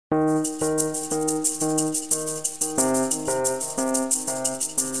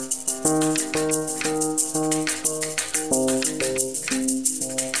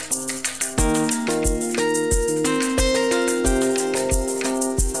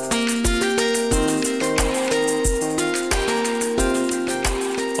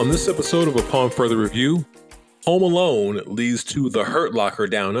On this episode of Upon Further Review, Home Alone leads to The Hurt Locker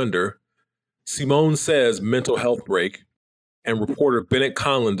Down Under, Simone Says mental health break, and reporter Bennet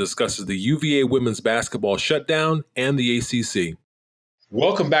Conlin discusses the UVA women's basketball shutdown and the ACC.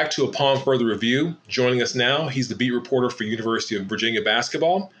 Welcome back to Upon Further Review. Joining us now, he's the beat reporter for University of Virginia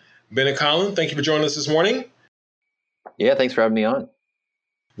basketball. Bennet Conlin, thank you for joining us this morning. Yeah, thanks for having me on.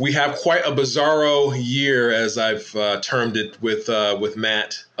 We have quite a bizarro year, as I've termed it with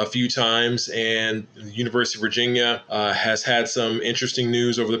Matt a few times, and the University of Virginia has had some interesting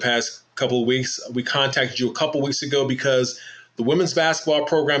news over the past couple of weeks. We contacted you a couple weeks ago because the women's basketball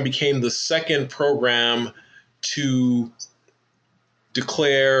program became the second program to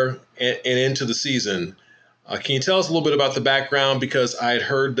declare an end to the season. Can you tell us a little bit about the background? Because I had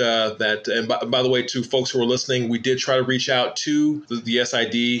heard that, and by the way, to folks who are listening, we did try to reach out to the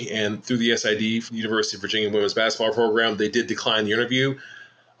SID, and through the SID, University of Virginia Women's Basketball Program, they did decline the interview.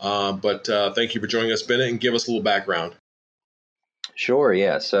 But thank you for joining us, Bennet, and give us a little background. Sure,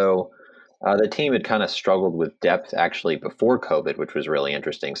 yeah. So the team had kind of struggled with depth actually before COVID, which was really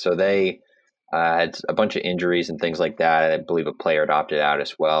interesting. So they had a bunch of injuries and things like that. I believe a player had opted out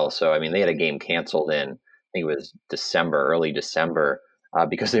as well. So, I mean, they had a game canceled in, I think it was early December,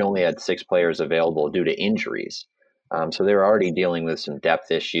 because they only had 6 players available due to injuries. So they were already dealing with some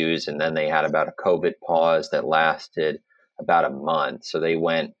depth issues, and then they had about a COVID pause that lasted about a month. So they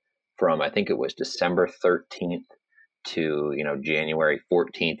went from, I think it was December 13th to, January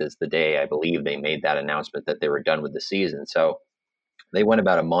 14th is the day I believe they made that announcement that they were done with the season. So they went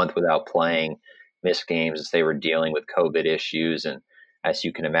about a month without playing, missed games as they were dealing with COVID issues. And as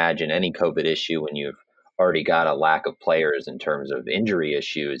you can imagine, any COVID issue, when you've already got a lack of players in terms of injury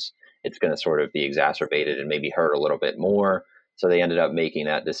issues, it's going to sort of be exacerbated and maybe hurt a little bit more. So they ended up making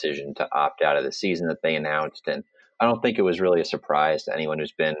that decision to opt out of the season that they announced. And I don't think it was really a surprise to anyone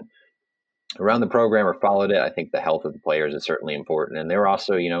who's been around the program or followed it. I think the health of the players is certainly important. And they were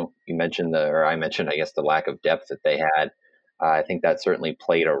also, I mentioned, I guess, the lack of depth that they had. I think that certainly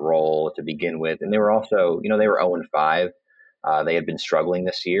played a role to begin with. And they were also, they were 0-5. They had been struggling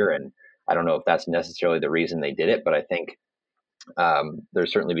this year. And I don't know if that's necessarily the reason they did it, but I think there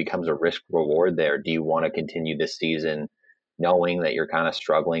certainly becomes a risk reward there. Do you want to continue this season knowing that you're kind of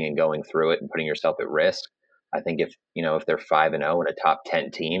struggling and going through it and putting yourself at risk? I think if they're 5-0 and a top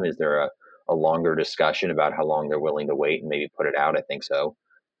 10 team, is there a longer discussion about how long they're willing to wait and maybe put it out? I think so.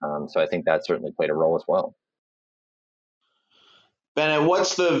 So I think that certainly played a role as well. Bennet,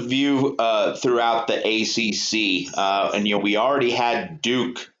 what's the view throughout the ACC? And we already had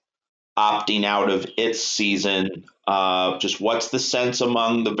Duke opting out of its season. Just what's the sense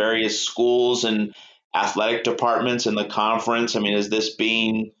among the various schools and athletic departments in the conference? I mean, is this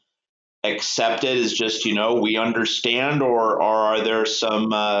being accepted as just, we understand, or are there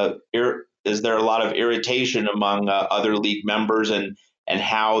some is there a lot of irritation among other league members and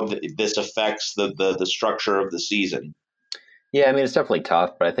how this affects the structure of the season? Yeah, I mean, it's definitely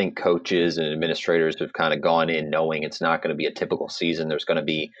tough, but I think coaches and administrators have kind of gone in knowing it's not going to be a typical season. There's going to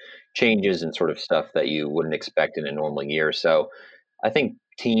be changes and sort of stuff that you wouldn't expect in a normal year. So I think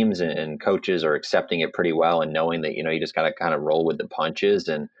teams and coaches are accepting it pretty well and knowing that, you just got to kind of roll with the punches.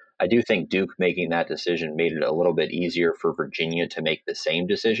 And I do think Duke making that decision made it a little bit easier for Virginia to make the same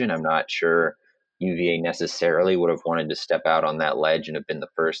decision. I'm not sure UVA necessarily would have wanted to step out on that ledge and have been the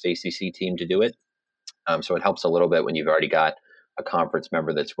first ACC team to do it. So it helps a little bit when you've already got a conference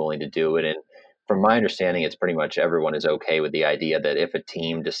member that's willing to do it. And from my understanding, it's pretty much everyone is okay with the idea that if a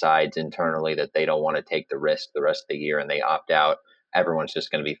team decides internally that they don't want to take the risk the rest of the year and they opt out, everyone's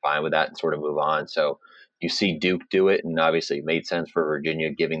just going to be fine with that and sort of move on. So you see Duke do it, and obviously it made sense for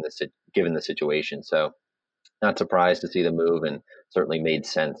Virginia given the situation. So not surprised to see the move, and certainly made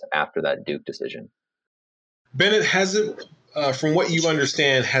sense after that Duke decision. Bennet, has it, from what you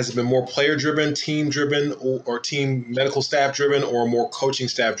understand, has it been more player-driven, team-driven, or team medical staff-driven, or more coaching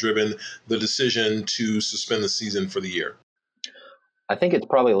staff-driven, the decision to suspend the season for the year? I think it's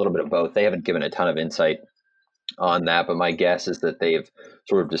probably a little bit of both. They haven't given a ton of insight on that, but my guess is that they've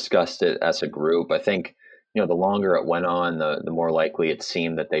sort of discussed it as a group. I think, the longer it went on, the more likely it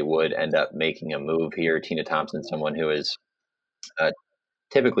seemed that they would end up making a move here. Tina Thompson, someone who is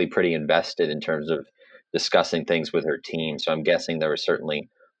typically pretty invested in terms of discussing things with her team. So I'm guessing there were certainly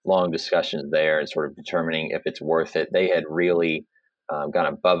long discussions there and sort of determining if it's worth it. They had really gone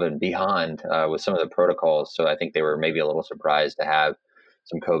above and beyond with some of the protocols. So I think they were maybe a little surprised to have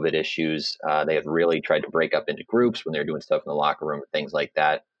some COVID issues. They have really tried to break up into groups when they're doing stuff in the locker room and things like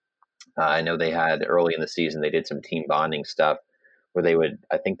that. I know they had early in the season, they did some team bonding stuff where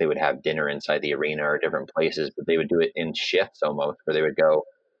I think they would have dinner inside the arena or different places, but they would do it in shifts almost, where they would go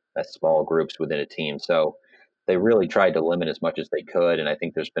as small groups within a team. So they really tried to limit as much as they could. And I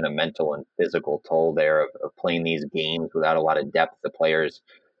think there's been a mental and physical toll there of playing these games without a lot of depth. The players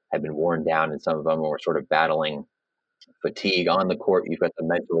have been worn down, and some of them were sort of battling fatigue on the court. You've got the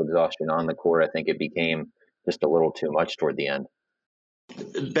mental exhaustion on the court. I think it became just a little too much toward the end.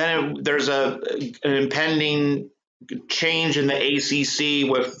 Bennett, there's an impending change in the ACC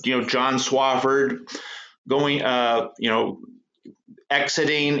with John Swafford going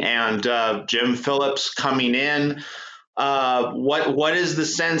exiting and Jim Phillips coming in. What is the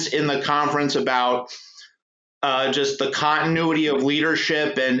sense in the conference about just the continuity of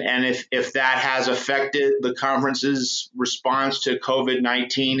leadership and if that has affected the conference's response to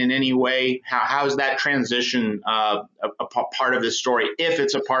COVID-19 in any way? How is that transition a part of the story, if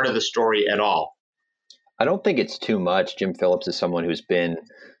it's a part of the story at all? I don't think it's too much. Jim Phillips is someone who's been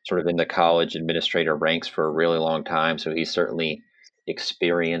sort of in the college administrator ranks for a really long time, so he's certainly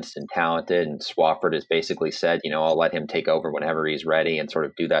experienced and talented. And Swafford has basically said, I'll let him take over whenever he's ready and sort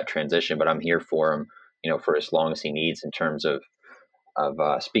of do that transition, but I'm here for him, for as long as he needs in terms of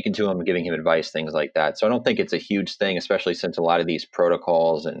speaking to him, giving him advice, things like that. So I don't think it's a huge thing, especially since a lot of these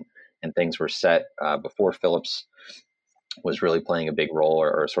protocols and things were set before Phillips was really playing a big role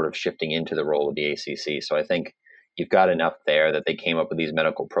or sort of shifting into the role of the ACC. So I think you've got enough there that they came up with these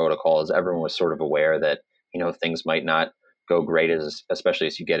medical protocols. Everyone was sort of aware that, things might not go great, especially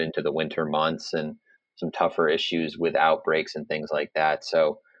as you get into the winter months and some tougher issues with outbreaks and things like that.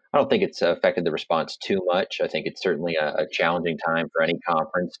 So I don't think it's affected the response too much. I think it's certainly a challenging time for any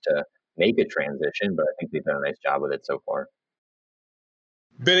conference to make a transition, but I think they've done a nice job with it so far.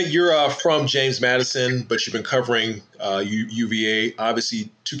 Bennett, you're from James Madison, but you've been covering UVA. Obviously,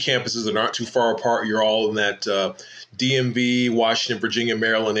 two campuses that aren't too far apart. You're all in that DMV, Washington, Virginia,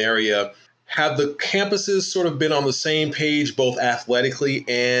 Maryland area. Have the campuses sort of been on the same page, both athletically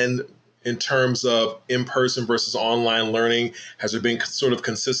and in terms of in-person versus online learning? Has there been sort of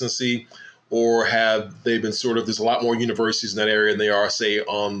consistency, or have they been sort of, there's a lot more universities in that area than they are, say,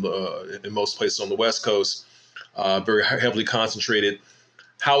 in most places on the West Coast, very heavily concentrated.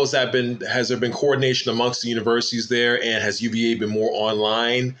 How has that been? Has there been coordination amongst the universities there? And has UVA been more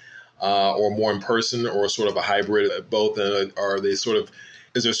online or more in person, or sort of a hybrid of both? And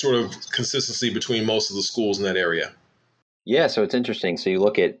is there sort of consistency between most of the schools in that area? Yeah, so it's interesting. So you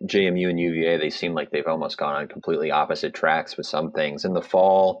look at JMU and UVA, they seem like they've almost gone on completely opposite tracks with some things. In the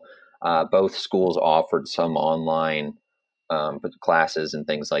fall, both schools offered some online classes and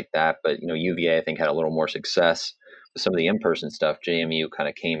things like that. But, UVA, I think, had a little more success with some of the in-person stuff. JMU kind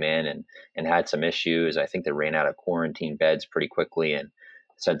of came in and had some issues. I think they ran out of quarantine beds pretty quickly and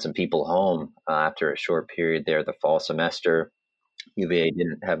sent some people home after a short period there the fall semester. UVA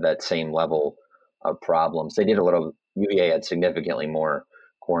didn't have that same level of problems. They did a little. UVA had significantly more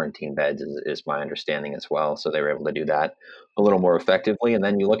quarantine beds, is my understanding as well. So they were able to do that a little more effectively. And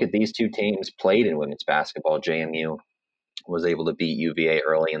then you look at these two teams played in women's basketball. JMU was able to beat UVA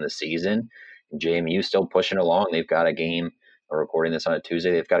early in the season. And JMU still pushing along. They've got a game. We're recording this on a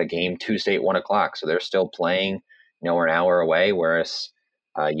Tuesday. They've got a game Tuesday at 1:00. So they're still playing. We're an hour away, whereas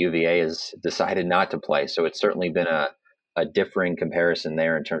UVA has decided not to play. So it's certainly been a differing comparison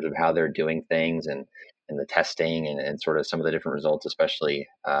there in terms of how they're doing things and the testing and sort of some of the different results, especially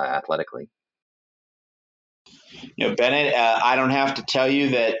athletically. Bennett, I don't have to tell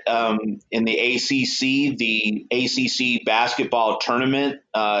you that in the ACC basketball tournament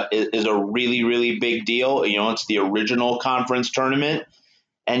is a really, really big deal. It's the original conference tournament.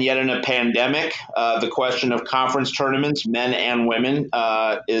 And yet in a pandemic, the question of conference tournaments, men and women,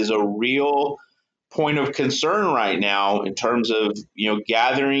 is a real point of concern right now in terms of,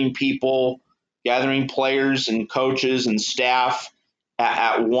 gathering people, gathering players and coaches and staff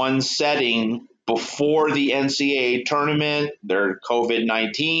at one setting before the NCAA tournament. There are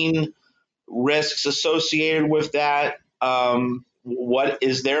COVID-19 risks associated with that. What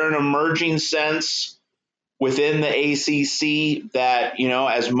is there an emerging sense within the ACC that,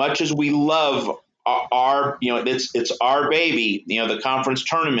 as much as we love our it's our baby, the conference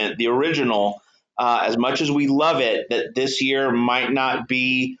tournament, the original, as much as we love it, that this year might not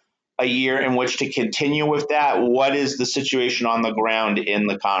be a year in which to continue with that? What is the situation on the ground in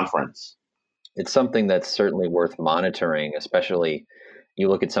the conference? It's something that's certainly worth monitoring, especially you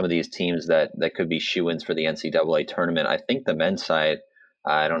look at some of these teams that could be shoo-ins for the NCAA tournament. I think the men's side,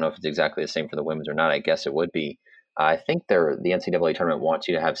 I don't know if it's exactly the same for the women's or not. I guess it would be. I think the NCAA tournament wants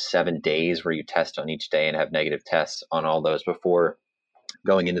you to have 7 days where you test on each day and have negative tests on all those before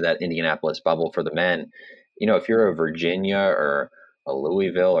going into that Indianapolis bubble for the men. If you're a Virginia or a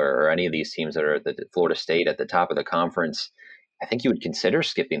Louisville or any of these teams that are at the Florida State at the top of the conference, I think you would consider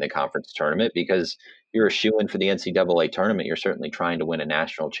skipping the conference tournament because you're a shoe-in for the NCAA tournament. You're certainly trying to win a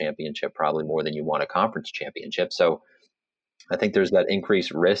national championship, probably more than you want a conference championship. So I think there's that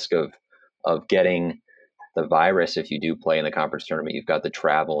increased risk of getting the virus. If you do play in the conference tournament, you've got the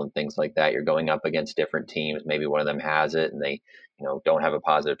travel and things like that. You're going up against different teams. Maybe one of them has it and they, don't have a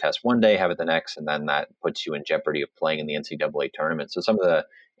positive test one day, have it the next, and then that puts you in jeopardy of playing in the NCAA tournament. So some of the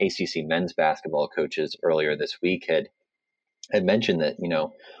ACC men's basketball coaches earlier this week had mentioned that,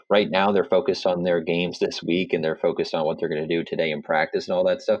 right now they're focused on their games this week and they're focused on what they're going to do today in practice and all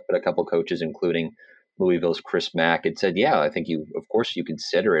that stuff. But a couple coaches, including Louisville's Chris Mack, had said, yeah, I think of course you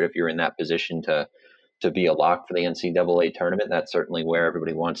consider it if you're in that position to be a lock for the NCAA tournament. That's certainly where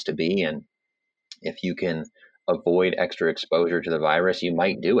everybody wants to be. And if you can avoid extra exposure to the virus, you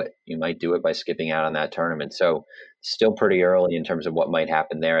might do it. You might do it by skipping out on that tournament. So still pretty early in terms of what might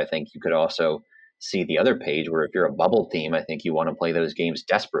happen there. I think you could also see the other page where if you're a bubble team, I think you want to play those games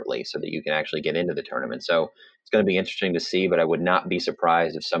desperately so that you can actually get into the tournament. So it's going to be interesting to see, but I would not be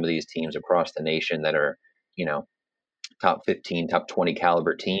surprised if some of these teams across the nation that are, top 15, top 20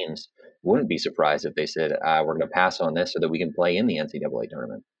 caliber teams, wouldn't be surprised if they said, we're going to pass on this so that we can play in the NCAA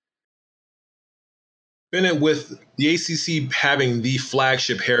tournament. Bennett, with the ACC having the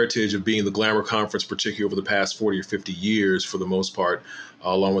flagship heritage of being the glamour conference, particularly over the past 40 or 50 years for the most part,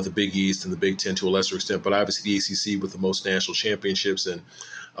 along with the Big East and the Big Ten to a lesser extent, but obviously the ACC with the most national championships and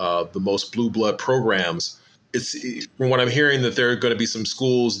the most blue blood programs, it's from what I'm hearing that there are going to be some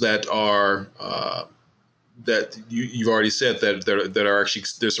schools that are that you've already said that are actually,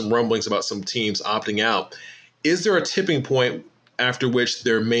 there's some rumblings about some teams opting out. Is there a tipping point after which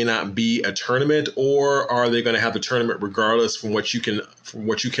there may not be a tournament, or are they going to have the tournament regardless from what you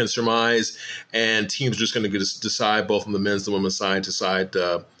can surmise, and teams are just going to decide both on the men's and women's side, decide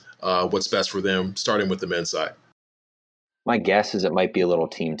what's best for them, starting with the men's side? My guess is it might be a little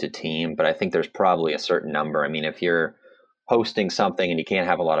team to team, but I think there's probably a certain number. I mean, if you're hosting something and you can't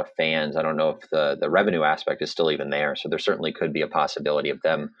have a lot of fans, I don't know if the revenue aspect is still even there. So there certainly could be a possibility of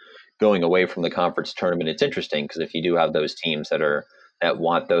them going away from the conference tournament. It's interesting because if you do have those teams that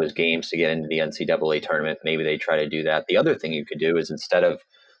want those games to get into the NCAA tournament, maybe they try to do that. The other thing you could do is, instead of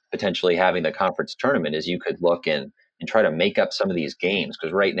potentially having the conference tournament, is you could look and try to make up some of these games,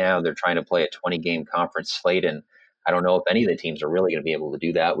 because right now they're trying to play a 20 game conference slate, and I don't know if any of the teams are really going to be able to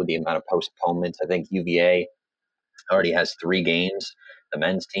do that with the amount of postponements. I think UVA already has 3 games, the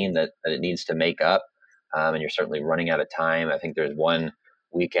men's team, that it needs to make up. And you're certainly running out of time. I think there's one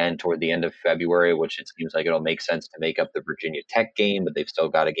weekend toward the end of February, which it seems like it'll make sense to make up the Virginia Tech game, but they've still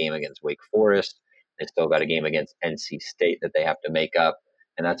got a game against Wake Forest. They've still got a game against NC State that they have to make up.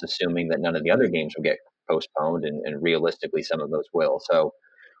 And that's assuming that none of the other games will get postponed, and realistically, some of those will. So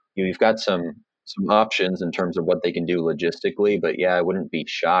you've got some options in terms of what they can do logistically. But yeah, I wouldn't be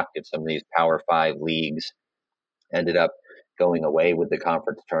shocked if some of these Power 5 leagues ended up going away with the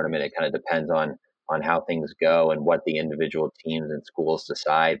conference tournament. It kind of depends on how things go and what the individual teams and schools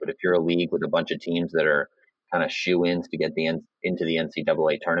decide. But if you're a league with a bunch of teams that are kind of shoe-ins to get into the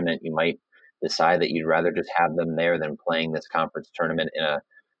NCAA tournament, you might decide that you'd rather just have them there than playing this conference tournament in a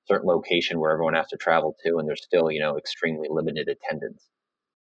certain location where everyone has to travel to, and there's still, extremely limited attendance.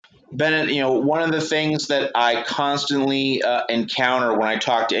 Bennett, one of the things that I constantly encounter when I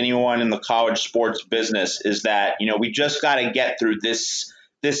talk to anyone in the college sports business is that, we just got to get through this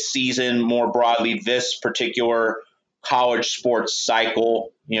season, more broadly, this particular college sports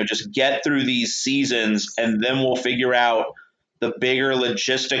cycle, just get through these seasons, and then we'll figure out the bigger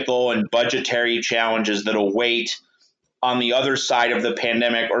logistical and budgetary challenges that await on the other side of the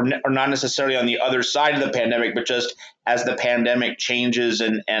pandemic, or not necessarily on the other side of the pandemic, but just as the pandemic changes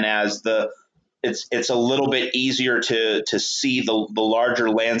and as it's a little bit easier to see the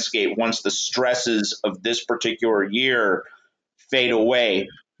larger landscape once the stresses of this particular year fade away.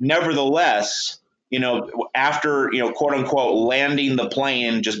 Nevertheless, after, quote unquote, landing the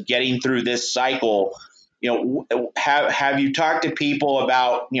plane, just getting through this cycle, have you talked to people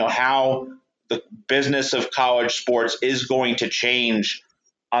about, how the business of college sports is going to change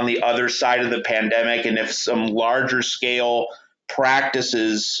on the other side of the pandemic, and if some larger scale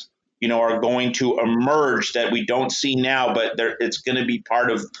practices, are going to emerge that we don't see now, but it's going to be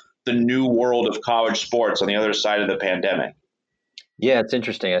part of the new world of college sports on the other side of the pandemic? Yeah, it's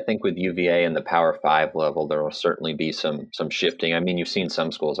interesting. I think with UVA and the Power 5 level, there will certainly be some shifting. I mean, you've seen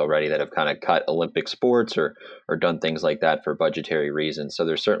some schools already that have kind of cut Olympic sports or done things like that for budgetary reasons. So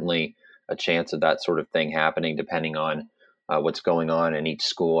there's certainly a chance of that sort of thing happening, depending on what's going on in each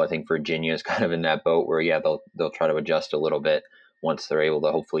school. I think Virginia is kind of in that boat where, yeah, they'll try to adjust a little bit once they're able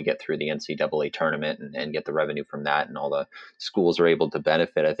to hopefully get through the NCAA tournament and get the revenue from that, and all the schools are able to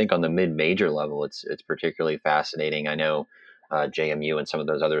benefit. I think on the mid-major level, it's particularly fascinating. I know JMU and some of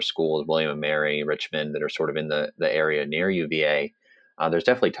those other schools, William and Mary, Richmond, that are sort of in the area near UVA. There's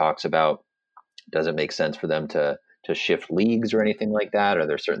definitely talks about, does it make sense for them to shift leagues or anything like that? Are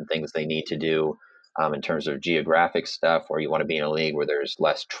there certain things they need to do in terms of geographic stuff, or you want to be in a league where there's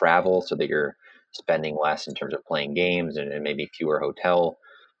less travel so that you're spending less in terms of playing games and maybe fewer hotel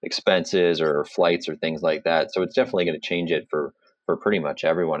expenses or flights or things like that? So it's definitely going to change it for pretty much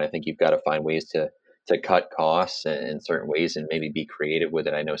everyone. I think you've got to find ways to cut costs in certain ways and maybe be creative with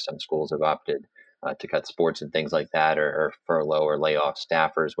it. I know some schools have opted to cut sports and things like that, or furlough or lay off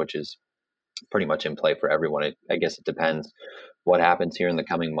staffers, which is pretty much in play for everyone. I guess it depends what happens here in the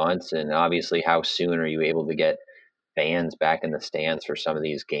coming months, and obviously how soon are you able to get fans back in the stands for some of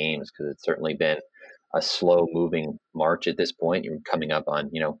these games, because it's certainly been a slow moving march at this point. You're coming up on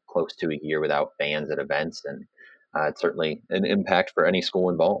close to a year without fans at events, and it's certainly an impact for any school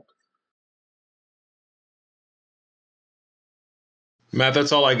involved. Matt,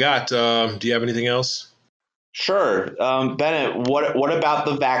 that's all I got. Do you have anything else? Sure. Bennett, what about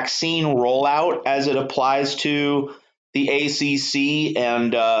the vaccine rollout as it applies to the ACC,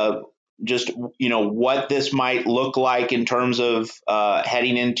 and just what this might look like in terms of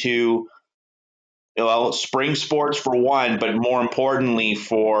heading into spring sports for one, but more importantly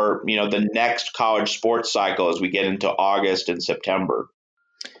for the next college sports cycle as we get into August and September?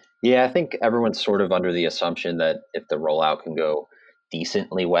 Yeah, I think everyone's sort of under the assumption that if the rollout can go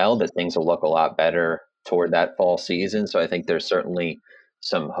decently well, that things will look a lot better toward that fall season. So I think there's certainly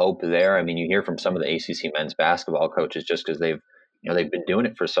some hope there. I mean, you hear from some of the ACC men's basketball coaches, just because they've been doing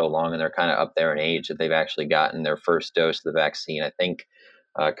it for so long and they're kind of up there in age, that they've actually gotten their first dose of the vaccine. I think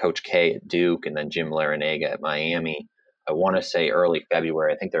Coach K at Duke and then Jim Larinaga at Miami, I want to say early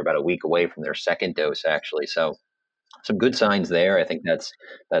February. I think they're about a week away from their second dose, actually. So some good signs there. I think that's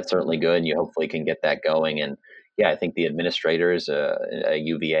certainly good, and you hopefully can get that going. And yeah, I think the administrators at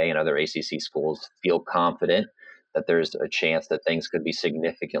UVA and other ACC schools feel confident that there's a chance that things could be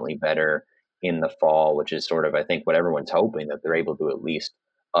significantly better in the fall, which is sort of, I think, what everyone's hoping, that they're able to at least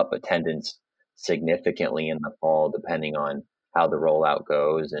up attendance significantly in the fall, depending on how the rollout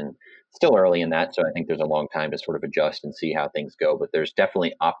goes. And still early in that, so I think there's a long time to sort of adjust and see how things go. But there's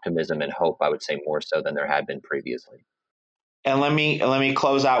definitely optimism and hope, I would say, more so than there had been previously. And let me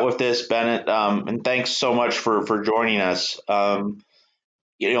close out with this, Bennett. And thanks so much for joining us. Obviously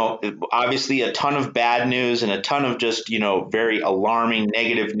a ton of bad news and a ton of just very alarming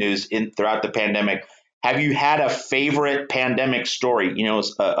negative news throughout the pandemic. Have you had a favorite pandemic story?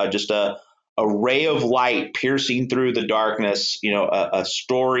 Just a ray of light piercing through the darkness. A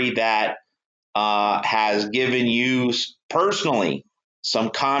story that has given you personally some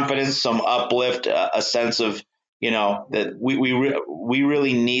confidence, some uplift, a sense of that we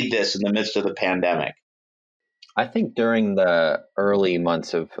really need this in the midst of the pandemic. I think during the early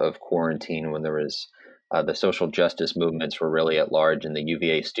months of quarantine, when there was the social justice movements were really at large, and the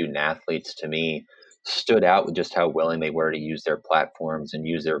UVA student athletes, to me, stood out with just how willing they were to use their platforms and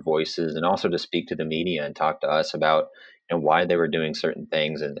use their voices, and also to speak to the media and talk to us about why they were doing certain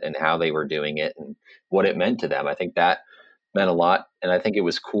things and how they were doing it and what it meant to them. I think that meant a lot, and I think it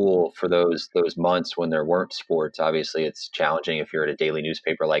was cool for those months when there weren't sports. Obviously, it's challenging if you're at a daily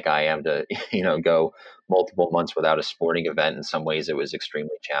newspaper like I am to go multiple months without a sporting event. In some ways, it was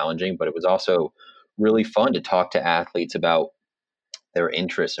extremely challenging, but it was also really fun to talk to athletes about their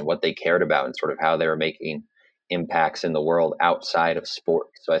interests and what they cared about and sort of how they were making impacts in the world outside of sport.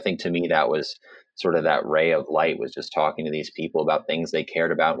 So I think to me that was sort of that ray of light, was just talking to these people about things they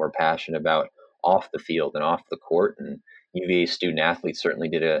cared about and were passionate about off the field and off the court. And UVA student athletes certainly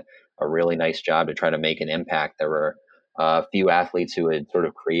did a really nice job to try to make an impact. There were a few athletes who had sort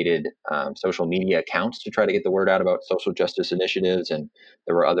of created social media accounts to try to get the word out about social justice initiatives, and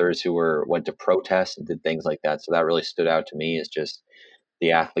there were others who went to protest and did things like that. So that really stood out to me as just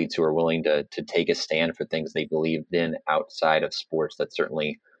the athletes who are willing to take a stand for things they believed in outside of sports. That's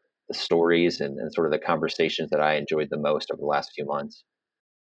certainly the stories and sort of the conversations that I enjoyed the most over the last few months.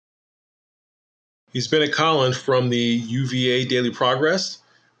 He's Bennet Conlin from the UVA Daily Progress.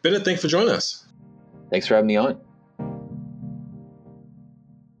 Bennet, thanks for joining us. Thanks for having me on.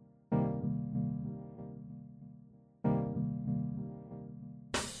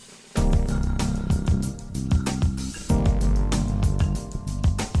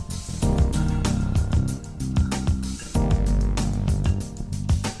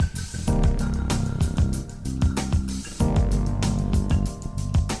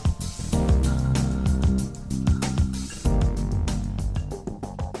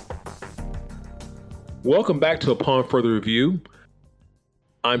 Welcome back to Upon Further Review.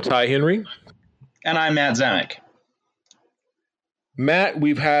 I'm Ty Henry. And I'm Matt Zemek. Matt,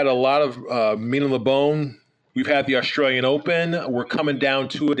 we've had a lot of meat on the bone. We've had the Australian Open. We're coming down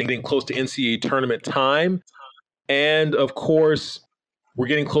to it and getting close to NCAA tournament time. And of course, we're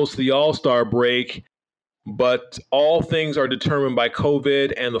getting close to the All-Star break. But all things are determined by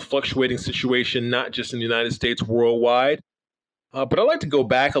COVID and the fluctuating situation, not just in the United States, worldwide. But I'd like to go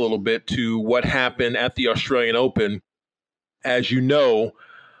back a little bit to what happened at the Australian Open. As you know,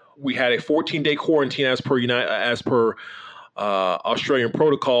 we had a 14-day quarantine as per Australian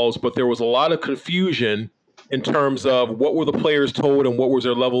protocols, but there was a lot of confusion in terms of what were the players told and what was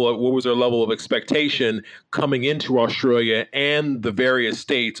their level of expectation coming into Australia and the various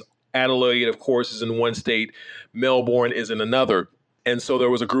states. Adelaide, of course, is in one state. Melbourne is in another. And so there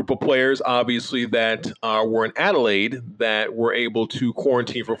was a group of players, obviously, that were in Adelaide that were able to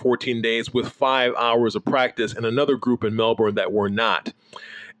quarantine for 14 days with 5 hours of practice, and another group in Melbourne that were not.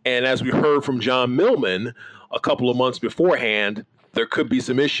 And as we heard from John Millman a couple of months beforehand, there could be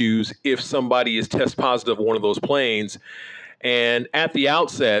some issues if somebody is test positive on one of those planes. And at the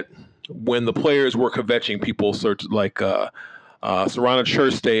outset, when the players were kvetching people, such like Sarana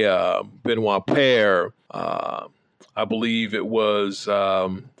Cherste, Benoit Paire, I believe it was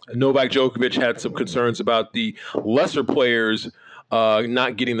Novak Djokovic had some concerns about the lesser players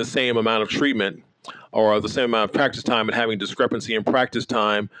not getting the same amount of treatment or the same amount of practice time and having discrepancy in practice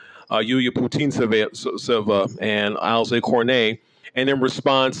time. Yulia Putintseva and Alize Cornet. And in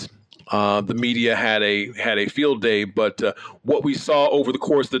response, the media had a field day. But what we saw over the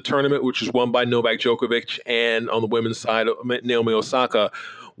course of the tournament, which was won by Novak Djokovic, and on the women's side, Naomi Osaka,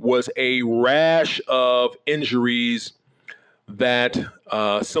 was a rash of injuries that,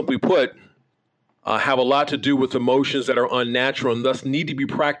 simply put, have a lot to do with emotions that are unnatural and thus need to be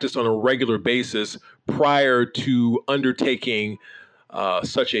practiced on a regular basis prior to undertaking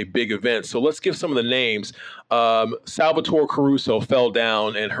such a big event. So let's give some of the names. Salvatore Caruso fell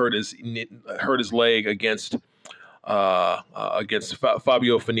down and hurt his leg against Fabio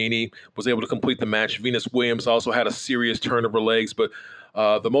Fognini, was able to complete the match. Venus Williams also had a serious turn of her legs, but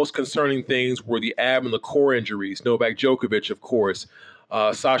the most concerning things were the ab and the core injuries. Novak Djokovic, of course.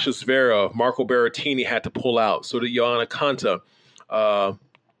 Sasha Zverev, Marco Berrettini had to pull out. So did Joanna Konta.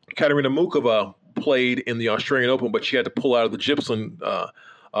 Katerina Mukova played in the Australian Open, but she had to pull out of the Gippsland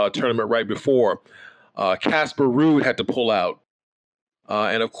tournament right before. Casper Ruud had to pull out.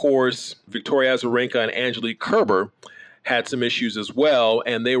 And of course, Victoria Azarenka and Angelique Kerber had some issues as well,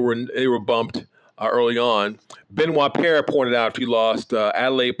 and they were bumped early on. Benoit Paire pointed out, if he lost,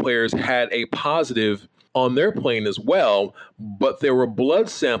 Adelaide players had a positive on their plane as well, but there were blood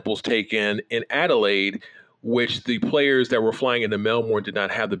samples taken in Adelaide, which the players that were flying into Melbourne did not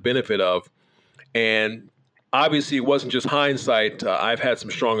have the benefit of. And obviously, it wasn't just hindsight. I've had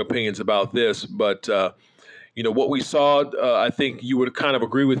some strong opinions about this, but what we saw, I think you would kind of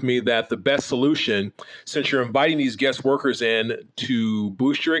agree with me that the best solution, since you're inviting these guest workers in to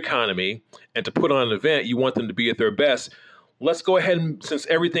boost your economy and to put on an event, you want them to be at their best. Let's go ahead and, since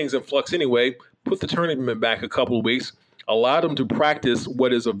everything's in flux anyway, put the tournament back a couple of weeks. Allow them to practice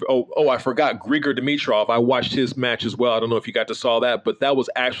what is I forgot Grigor Dimitrov. I watched his match as well. I don't know if you got to saw that, but that was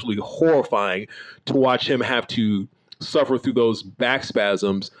actually horrifying to watch him have to suffer through those back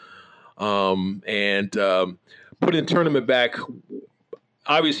spasms. And putting tournament back.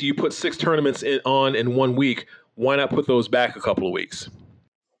 Obviously, you put 6 tournaments on in 1 week. Why not put those back a couple of weeks?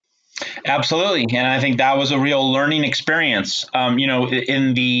 Absolutely, and I think that was a real learning experience.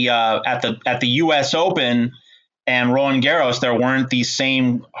 In the at the U.S. Open and Roland Garros, there weren't these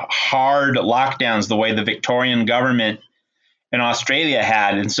same hard lockdowns the way the Victorian government in Australia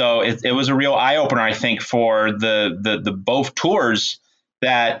had, and so it was a real eye opener, I think, for the both tours.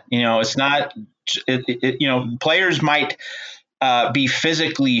 That it's not, players might be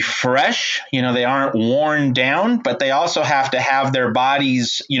physically fresh, they aren't worn down, but they also have to have their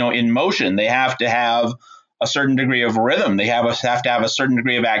bodies, in motion. They have to have a certain degree of rhythm. They have to have a certain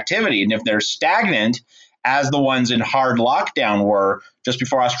degree of activity. And if they're stagnant, as the ones in hard lockdown were just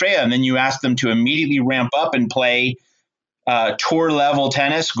before Australia, and then you ask them to immediately ramp up and play tour level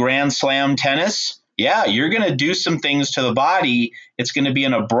tennis, Grand Slam tennis, yeah, you're going to do some things to the body. It's going to be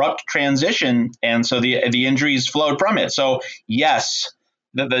an abrupt transition, and so the injuries flowed from it. So yes,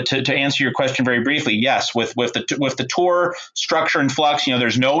 to answer your question very briefly, yes, with the tour structure and flux,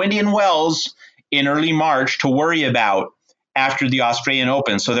 there's no Indian Wells in early March to worry about after the Australian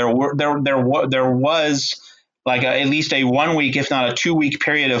Open. So there was like at least a 1 week, if not a 2 week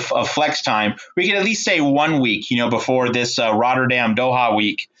period of flex time. We could at least say 1 week, before this Rotterdam Doha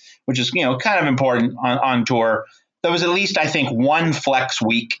week, which is, kind of important on tour, there was at least, I think, one flex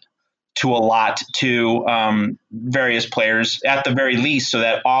week to allot to various players at the very least, so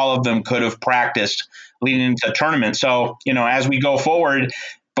that all of them could have practiced leading into the tournament. So, as we go forward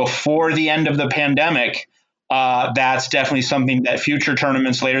before the end of the pandemic, that's definitely something that future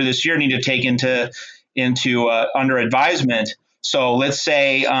tournaments later this year need to take into under advisement. So let's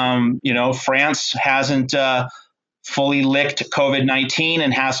say, France hasn't fully licked COVID-19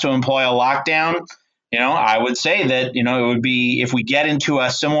 and has to employ a lockdown. I would say that, it would be, if we get into a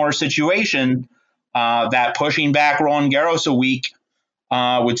similar situation, that pushing back Roland Garros a week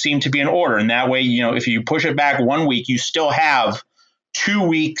would seem to be in order. And that way, if you push it back 1 week, you still have 2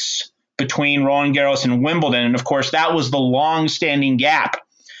 weeks between Roland Garros and Wimbledon. And of course, that was the long-standing gap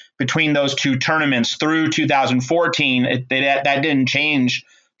between those two tournaments through 2014. That didn't change.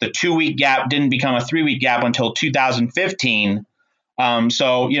 The 2-week gap didn't become a 3-week gap until 2015.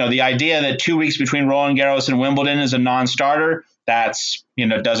 So, the idea that 2 weeks between Roland Garros and Wimbledon is a non-starter, that's,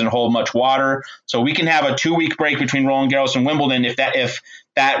 doesn't hold much water. So we can have a 2-week break between Roland Garros and Wimbledon if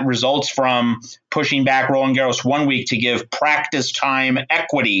that results from pushing back Roland Garros 1 week to give practice time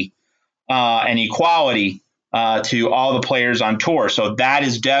equity and equality to all the players on tour. So that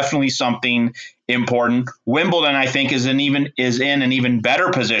is definitely something important. Wimbledon, I think, is in an even better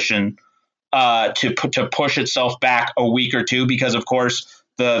position to push itself back a week or two, because of course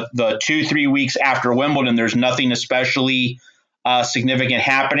the 2-3 weeks after Wimbledon, there's nothing especially significant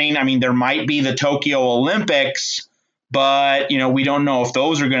happening. I mean, there might be the Tokyo Olympics, but we don't know if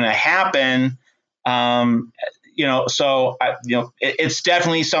those are going to happen. It's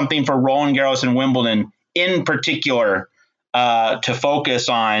definitely something for Roland Garros and Wimbledon in particular to focus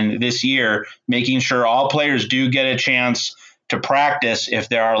on this year, making sure all players do get a chance to practice if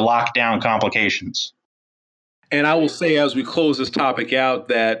there are lockdown complications. And I will say, as we close this topic out,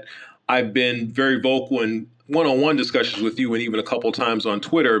 that I've been very vocal in one-on-one discussions with you, and even a couple of times on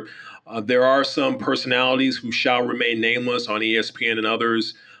Twitter. There are some personalities who shall remain nameless on ESPN and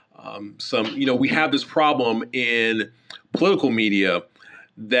others. We have this problem in political media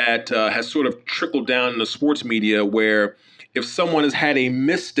that has sort of trickled down into sports media, where if someone has had a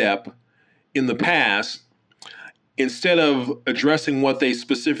misstep in the past, instead of addressing what they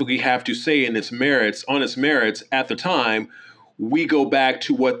specifically have to say on its merits at the time, we go back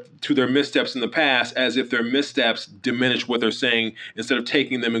to their missteps in the past, as if their missteps diminish what they're saying, instead of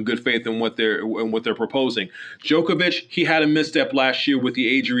taking them in good faith in what they're proposing. Djokovic, he had a misstep last year with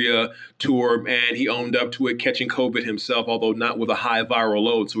the Adria Tour, and he owned up to it, catching COVID himself, although not with a high viral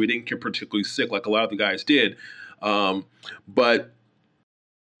load, so he didn't get particularly sick like a lot of the guys did. But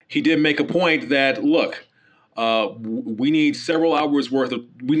he did make a point that, look, we need several hours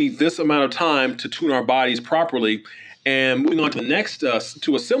we need this amount of time to tune our bodies properly. And moving on to the next,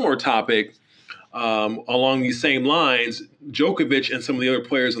 to a similar topic, along these same lines, Djokovic and some of the other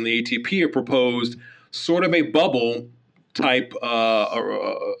players on the ATP have proposed sort of a bubble type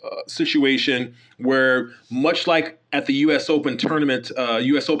situation where, much like at the U.S. Open tournament,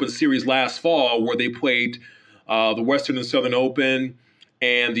 U.S. Open series last fall, where they played the Western and Southern Open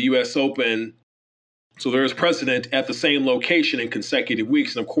and the U.S. Open. So there's precedent at the same location in consecutive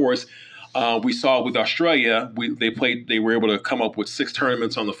weeks. And of course, we saw with Australia, they were able to come up with 6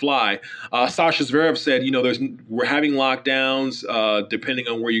 tournaments on the fly. Sasha Zverev said, we're having lockdowns depending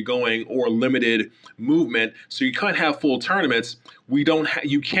on where you're going, or limited movement. So you can't have full tournaments.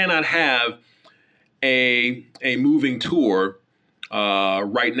 You cannot have a moving tour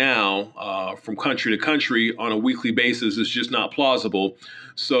right now from country to country on a weekly basis. Is just not plausible.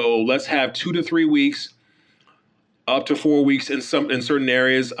 So let's have 2 to 3 weeks, up to 4 weeks in certain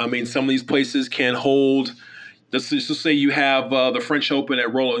areas. I mean, some of these places can hold. Let's just say you have the French Open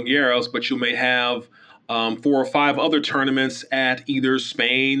at Roland Garros, but you may have 4 or 5 other tournaments at either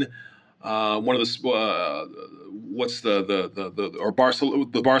Spain, one of the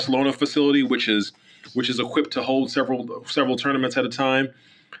Barcelona facility, which is equipped to hold several tournaments at a time,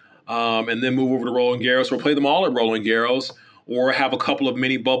 and then move over to Roland Garros, or play them all at Roland Garros, or have a couple of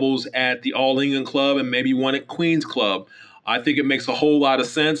mini bubbles at the All England Club and maybe one at Queen's Club. I think it makes a whole lot of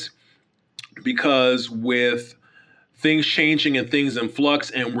sense, because with things changing and things in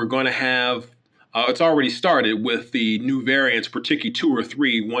flux, and we're going to have, it's already started with the new variants, particularly 2 or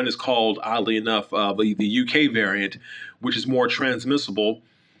 3. One is called, oddly enough, the UK variant, which is more transmissible.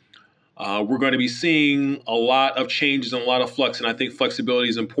 We're going to be seeing a lot of changes and a lot of flux, and I think flexibility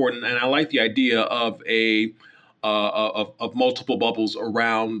is important. And I like the idea of of multiple bubbles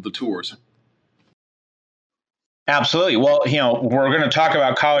around the tours. Absolutely. Well, we're going to talk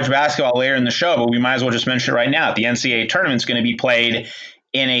about college basketball later in the show, but we might as well just mention it right now. The NCAA tournament is going to be played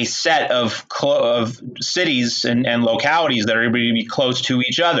in a set of cities and localities that are going to be close to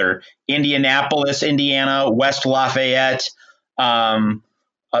each other. Indianapolis, Indiana, West Lafayette, um,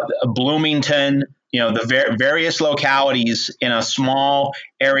 Bloomington, the various localities in a small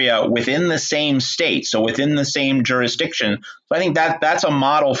area within the same state, so within the same jurisdiction. So I think that's a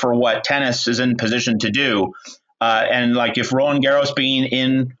model for what tennis is in position to do. And like if Roland Garros being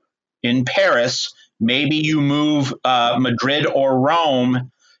in Paris, maybe you move Madrid or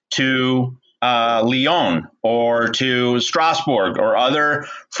Rome to Lyon or to Strasbourg or other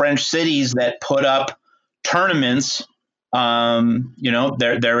French cities that put up tournaments.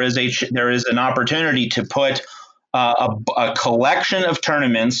 There is an opportunity to put a collection of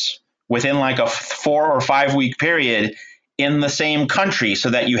tournaments within like a 4 or 5 week period in the same country,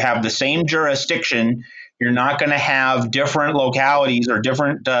 so that you have the same jurisdiction. You're not going to have different localities or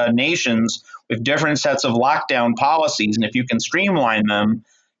different nations with different sets of lockdown policies. And if you can streamline them,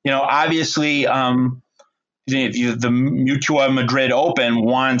 obviously, the Mutua Madrid Open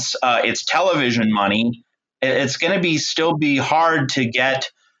wants its television money. It's going to still be hard to get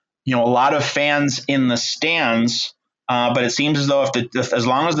a lot of fans in the stands. But it seems as though as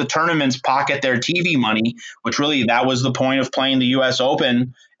long as the tournaments pocket their TV money, which really that was the point of playing the U.S.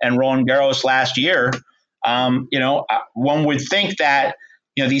 Open and Roland Garros last year, one would think that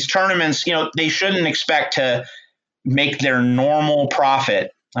these tournaments, they shouldn't expect to make their normal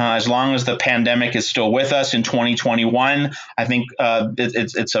profit as long as the pandemic is still with us in 2021. I think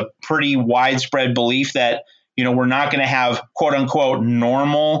it's a pretty widespread belief that we're not going to have quote unquote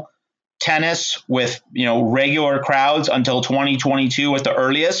normal tennis with regular crowds until 2022 at the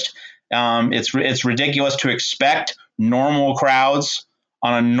earliest. It's ridiculous to expect normal crowds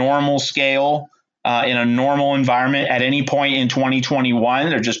on a normal scale in a normal environment at any point in 2021.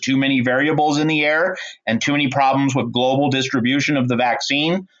 There are just too many variables in the air and too many problems with global distribution of the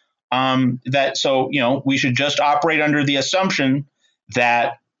vaccine. We should just operate under the assumption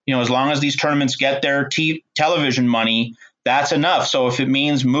that as long as these tournaments get their television money, that's enough. So if it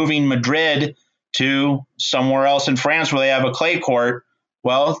means moving Madrid to somewhere else in France where they have a clay court,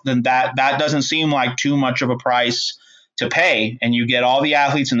 well, then that doesn't seem like too much of a price to pay. And you get all the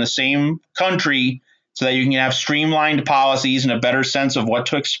athletes in the same country so that you can have streamlined policies and a better sense of what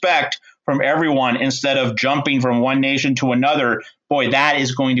to expect from everyone instead of jumping from one nation to another. Boy, that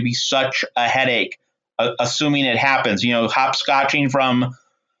is going to be such a headache, assuming it happens. Hopscotching from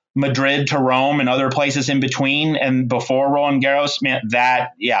Madrid to Rome and other places in between and before Roland Garros, man,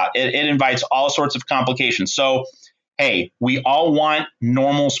 it invites all sorts of complications. So, hey, we all want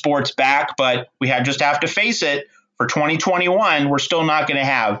normal sports back, but just have to face it. For 2021, we're still not going to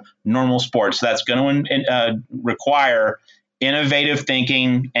have normal sports. That's going to require innovative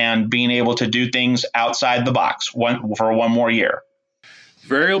thinking and being able to do things outside the box for one more year.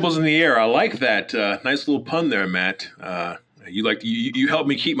 Variables in the air. I like that. Nice little pun there, Matt. You helped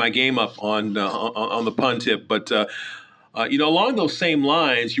me keep my game up on the pun tip. But along those same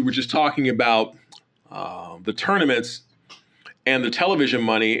lines, you were just talking about the tournaments and the television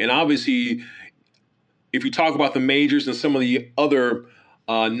money, and obviously, if you talk about the majors and some of the other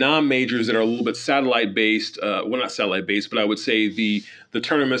non-majors that are a little bit satellite-based, not satellite-based, but I would say the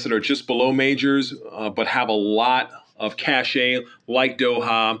tournaments that are just below majors, but have a lot of cachet, like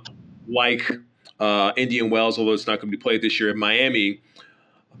Doha, like Indian Wells, although it's not going to be played this year in Miami.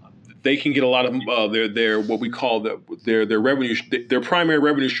 They can get a lot of their what we call their revenue. Their primary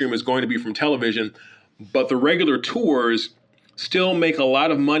revenue stream is going to be from television, but the regular tours still make a lot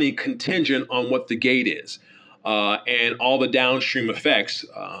of money contingent on what the gate is, and all the downstream effects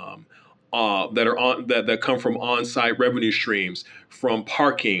that come from on-site revenue streams, from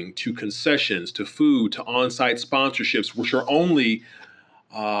parking to concessions to food to on-site sponsorships, which are only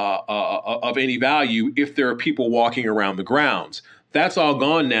of any value if there are people walking around the grounds. That's all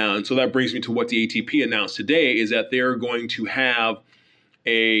gone now, and so that brings me to what the ATP announced today, is that they're going to have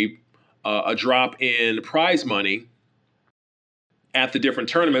a drop in prize money at the different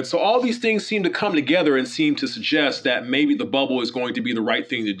tournaments. So all these things seem to come together and seem to suggest that maybe the bubble is going to be the right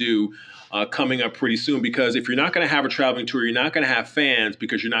thing to do coming up pretty soon. Because if you're not going to have a traveling tour, you're not going to have fans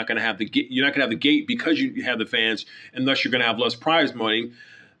because you're not going to have the gate because you have the fans, and thus you're going to have less prize money.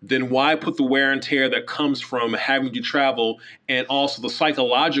 Then why put the wear and tear that comes from having to travel, and also the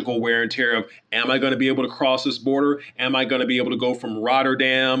psychological wear and tear of, am I going to be able to cross this border? Am I going to be able to go from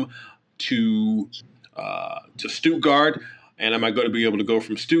Rotterdam to Stuttgart? And am I going to be able to go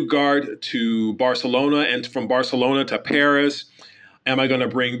from Stuttgart to Barcelona, and from Barcelona to Paris? Am I going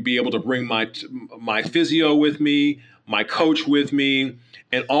to be able to bring my physio with me, my coach with me,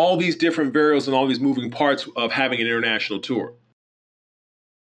 and all these different variables and all these moving parts of having an international tour?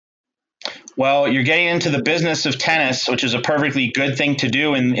 Well, you're getting into the business of tennis, which is a perfectly good thing to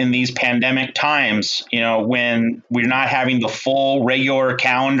do in these pandemic times, when we're not having the full regular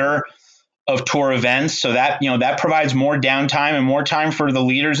calendar of tour events. So that provides more downtime and more time for the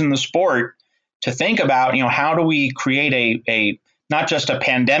leaders in the sport to think about, how do we create a not just a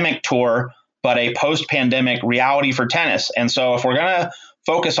pandemic tour, but a post-pandemic reality for tennis. And so if we're going to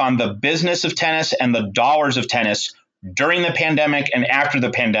focus on the business of tennis and the dollars of tennis during the pandemic and after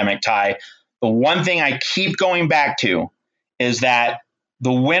the pandemic, Ty, the one thing I keep going back to is that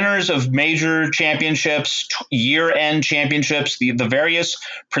the winners of major championships, year-end championships, the various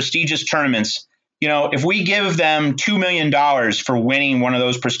prestigious tournaments, if we give them $2 million for winning one of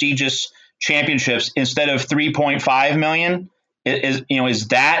those prestigious championships instead of $3.5 million, is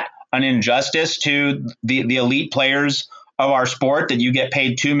that an injustice to the elite players of our sport that you get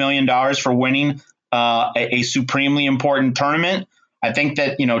paid $2 million for winning a supremely important tournament? I think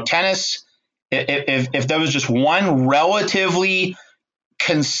that, tennis, if there was just one relatively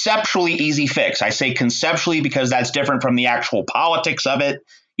conceptually easy fix. I say conceptually because that's different from the actual politics of it.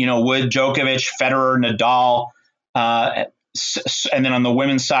 Would Djokovic, Federer, Nadal, and then on the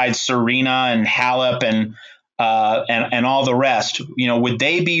women's side, Serena and Halep and all the rest, would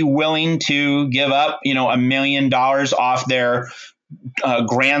they be willing to give up, $1 million off their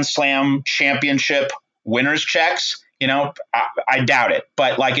Grand Slam championship winners checks? I doubt it.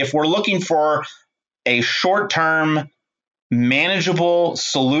 But like, if we're looking for a short-term manageable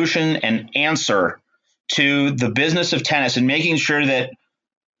solution and answer to the business of tennis and making sure that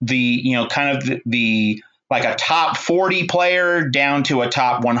the like a top 40 player down to a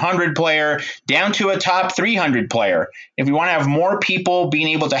top 100 player down to a top 300 player, if we want to have more people being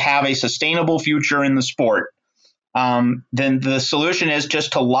able to have a sustainable future in the sport, then the solution is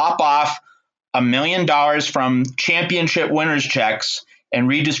just to lop off $1 million from championship winners checks and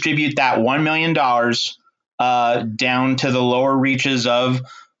redistribute that $1 million down to the lower reaches of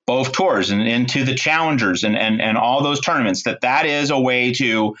both tours and into the challengers and all those tournaments. That is a way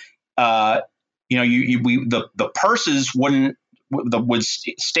to, the purses would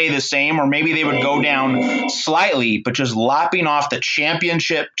stay the same, or maybe they would go down slightly, but just lopping off the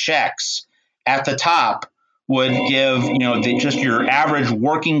championship checks at the top would give, just your average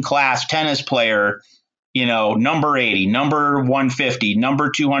working class tennis player, number 80, number 150,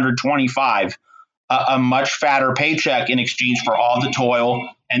 number 225, a much fatter paycheck in exchange for all the toil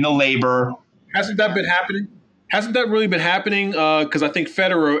and the labor. Hasn't that been happening? Hasn't that really been happening? Because I think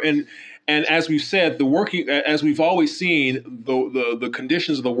Federer and as we've said, as we've always seen, the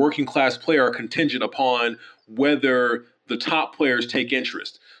conditions of the working class player are contingent upon whether the top players take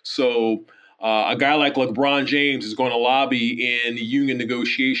interest. So a guy like LeBron James is going to lobby in union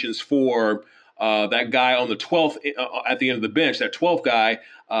negotiations for that guy on the 12th at the end of the bench, that 12th guy,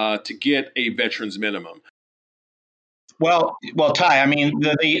 to get a veterans minimum. Well, Ty. I mean,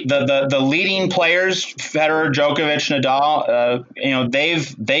 the leading players, Federer, Djokovic,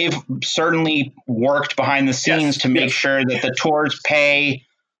 Nadal, they've certainly worked behind the scenes to make sure that the tours pay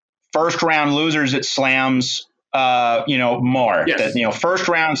first round losers at slams, more. Yes. That first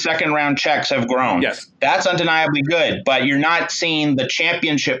round, second round checks have grown. Yes, that's undeniably good. But you're not seeing the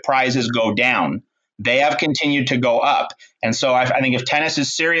championship prizes go down. They have continued to go up. And so I think if tennis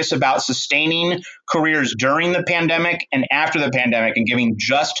is serious about sustaining careers during the pandemic and after the pandemic and giving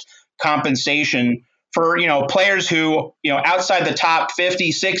just compensation for, players who, outside the top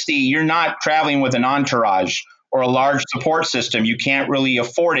 50, 60, you're not traveling with an entourage or a large support system. You can't really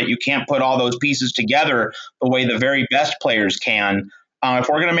afford it. You can't put all those pieces together the way the very best players can. If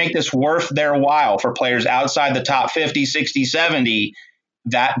we're going to make this worth their while for players outside the top 50, 60, 70,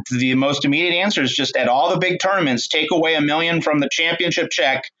 that the most immediate answer is just at all the big tournaments, take away $1 million from the championship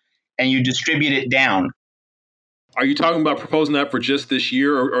check and you distribute it down. Are you talking about proposing that for just this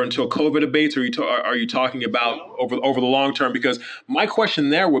year or until COVID abates? Or are you talking about over the long term? Because my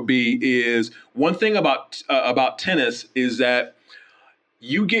question there would be is one thing about tennis is that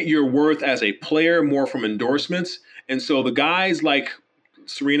you get your worth as a player more from endorsements. And so the guys like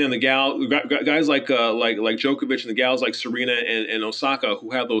Serena and the guys like Djokovic and the gals like Serena and Osaka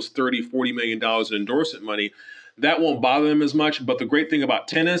who have those $30-40 million in endorsement money, that won't bother them as much. But the great thing about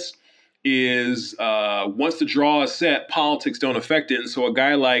tennis is once the draw is set, politics don't affect it. And so a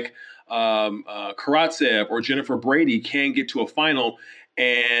guy like Karatsev or Jennifer Brady can get to a final,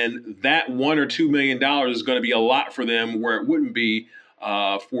 and that $1 or $2 million is going to be a lot for them where it wouldn't be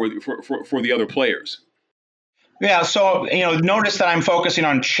for the other players. Yeah, so notice that I'm focusing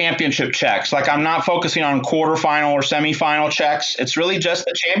on championship checks. Like I'm not focusing on quarterfinal or semifinal checks. It's really just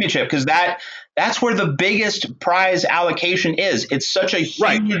the championship because that's where the biggest prize allocation is. It's such a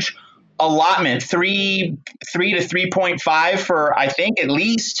huge allotment, 3 to 3.5 for, I think, at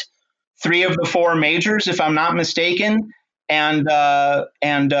least three of the four majors, if I'm not mistaken. And the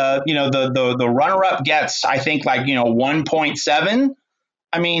runner up gets, I think, like 1.7.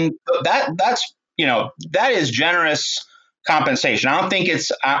 I mean, that is generous compensation. I don't think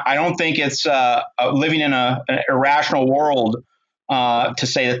it's living in an irrational world to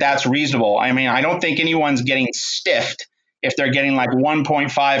say that that's reasonable. I mean, I don't think anyone's getting stiffed if they're getting like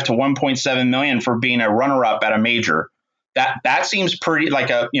 1.5 to 1.7 million for being a runner up at a major. That seems pretty like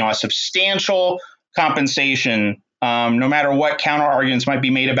a substantial compensation. No matter what counter arguments might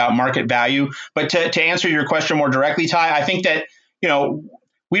be made about market value. But to answer your question more directly, Ty, I think that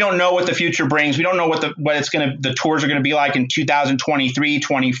we don't know what the future brings. We don't know what the tours are going to be like in 2023,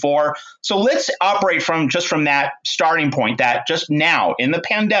 24. So let's operate from that starting point, that just now in the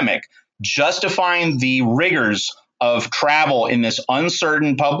pandemic, justifying the rigors of travel in this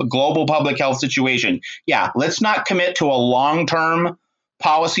uncertain global public health situation. Yeah, let's not commit to a long-term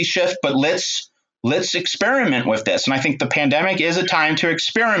policy shift, but let's experiment with this. And I think the pandemic is a time to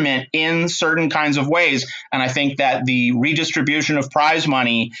experiment in certain kinds of ways. And I think that the redistribution of prize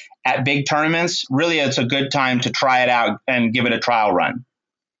money at big tournaments, really, it's a good time to try it out and give it a trial run.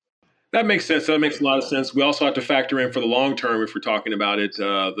 That makes sense. That makes a lot of sense. We also have to factor in for the long term, if we're talking about it,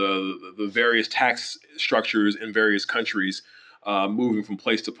 the various tax structures in various countries. Moving from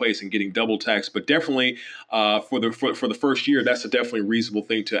place to place and getting double taxed, but definitely for the first year, that's a definitely reasonable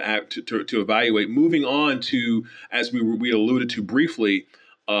thing to evaluate. Moving on to, as we alluded to briefly,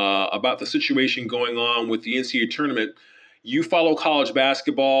 about the situation going on with the NCAA tournament. You follow college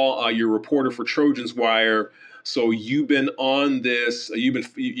basketball. You're a reporter for Trojans Wire, so you've been on this.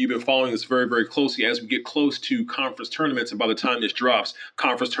 You've been following this very, very closely. As we get close to conference tournaments, and by the time this drops,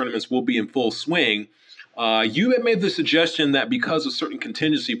 conference tournaments will be in full swing. You had made the suggestion that because of certain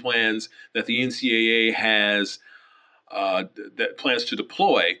contingency plans that the NCAA has that plans to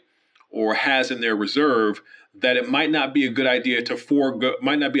deploy or has in their reserve, that it might not be a bad idea to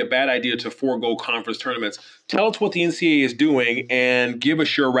forego conference tournaments. Tell us what the NCAA is doing and give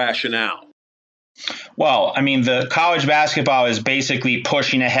us your rationale. Well, I mean, the college basketball is basically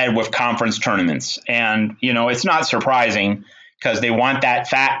pushing ahead with conference tournaments. And, it's not surprising because they want that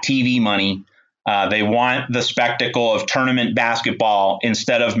fat TV money. They want the spectacle of tournament basketball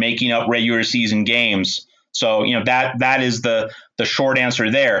instead of making up regular season games. So, that is the short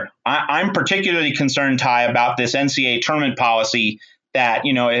answer there. I'm particularly concerned, Ty, about this NCAA tournament policy that,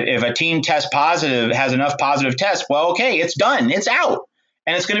 if a team tests positive, has enough positive tests, well, okay, it's done. It's out.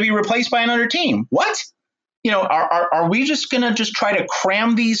 And it's going to be replaced by another team. What? Are we just going to just try to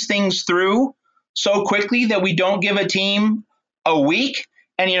cram these things through so quickly that we don't give a team a week?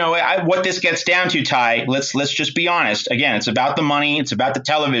 And, what this gets down to, Ty, let's just be honest. Again, it's about the money. It's about the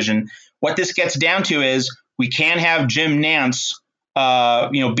television. What this gets down to is we can't have Jim Nantz,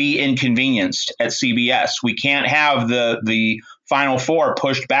 be inconvenienced at CBS. We can't have the Final Four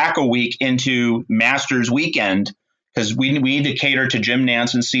pushed back a week into Masters weekend because we need to cater to Jim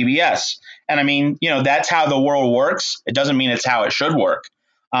Nantz and CBS. And I mean, that's how the world works. It doesn't mean it's how it should work.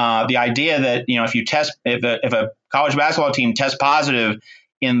 The idea that, if a college basketball team tests positive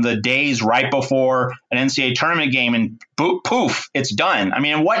in the days right before an NCAA tournament game and poof, it's done. I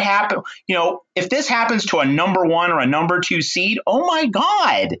mean, what happened? If this happens to a number 1 or a number 2 seed, oh my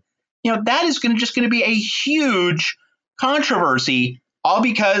God, that is just going to be a huge controversy, all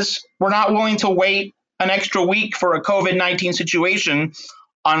because we're not willing to wait an extra week for a COVID-19 situation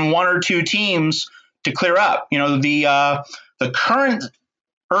on 1 or 2 teams to clear up. The current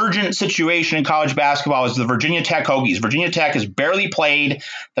urgent situation in college basketball is the Virginia Tech Hokies. Virginia Tech has barely played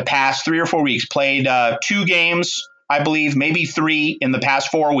the past 3 or 4 weeks, played 2 games, I believe, maybe 3 in the past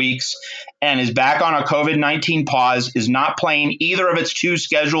 4 weeks, and is back on a COVID-19 pause, is not playing either of its 2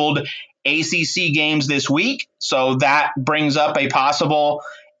 scheduled ACC games this week. So that brings up a possible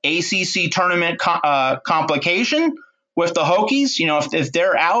ACC tournament complication with the Hokies. If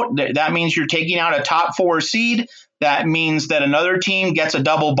they're out, that means you're taking out a top 4 seed. That means that another team gets a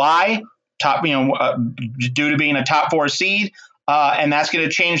double bye, due to being a top 4 seed, and that's going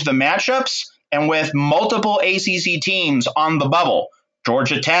to change the matchups. And with multiple ACC teams on the bubble,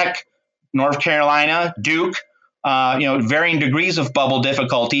 Georgia Tech, North Carolina, Duke, varying degrees of bubble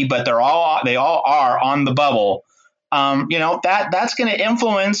difficulty, but they all are on the bubble. That's going to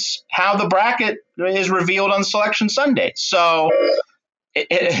influence how the bracket is revealed on Selection Sunday. So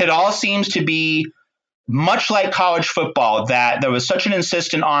it all seems to be much like college football, that there was such an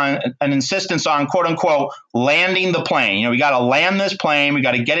insistence on quote unquote landing the plane. We got to land this plane. We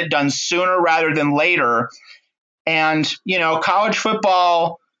got to get it done sooner rather than later. And, college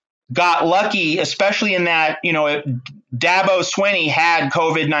football got lucky, especially in that, Dabo Swinney had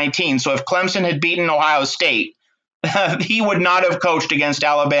COVID-19. So if Clemson had beaten Ohio State, he would not have coached against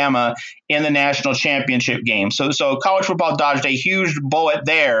Alabama in the national championship game. So college football dodged a huge bullet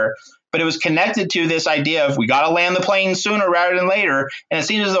there, but it was connected to this idea of we got to land the plane sooner rather than later. And it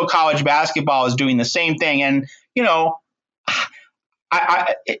seems as though college basketball is doing the same thing. And, in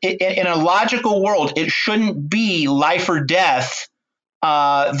a logical world, it shouldn't be life or death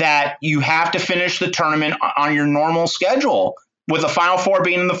that you have to finish the tournament on your normal schedule, with the Final Four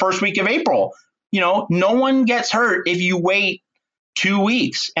being in the first week of April. No one gets hurt if you wait 2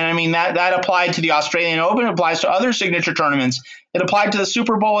 weeks. And I mean, that applied to the Australian Open. It applies to other signature tournaments. It applied to the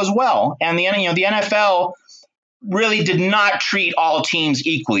Super Bowl as well. And the NFL really did not treat all teams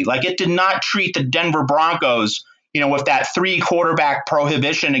equally. Like, it did not treat the Denver Broncos, with that 3 quarterback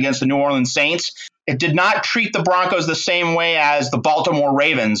prohibition against the New Orleans Saints. It did not treat the Broncos the same way as the Baltimore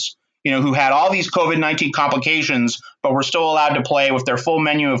Ravens, who had all these COVID-19 complications, but were still allowed to play with their full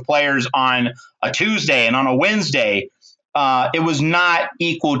menu of players on a Tuesday and on a Wednesday. It was not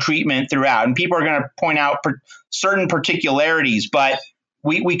equal treatment throughout. And people are going to point out certain particularities, but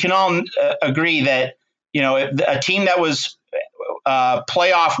we can all agree that, a team that was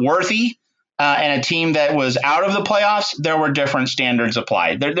playoff worthy and a team that was out of the playoffs, there were different standards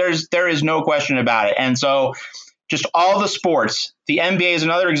applied. There is no question about it. And so just all the sports, the NBA is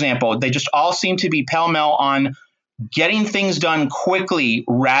another example. They just all seem to be pell-mell on getting things done quickly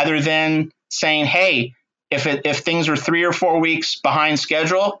rather than saying, hey, if things are 3 or 4 weeks behind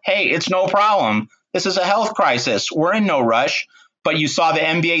schedule, hey, it's no problem. This is a health crisis. We're in no rush. But you saw the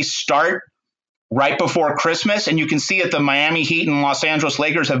NBA start right before Christmas, and you can see that the Miami Heat and Los Angeles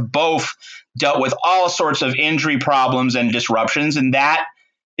Lakers have both dealt with all sorts of injury problems and disruptions, and that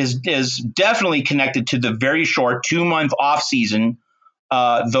is definitely connected to the very short 2-month off season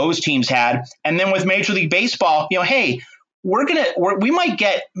those teams had. And then with Major League Baseball, hey, we might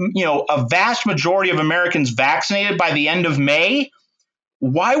get a vast majority of Americans vaccinated by the end of May.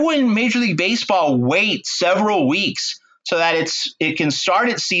 Why wouldn't Major League Baseball wait several weeks so that it can start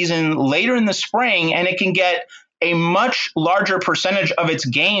its season later in the spring, and it can get a much larger percentage of its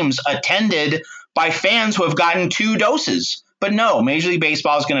games attended by fans who have gotten 2 doses? But no, Major League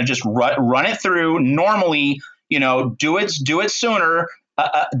Baseball is going to just run it through normally, do it sooner.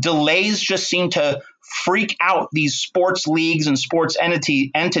 Delays just seem to freak out these sports leagues and sports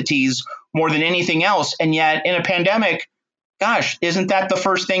entities more than anything else. And yet in a pandemic, gosh, isn't that the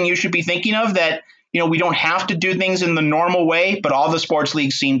first thing you should be thinking of? That, we don't have to do things in the normal way, but all the sports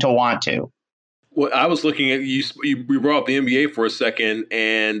leagues seem to want to. Well, I was looking at you. We brought up the NBA for a second,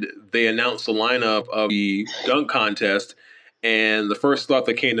 and they announced the lineup of the dunk contest. And the first thought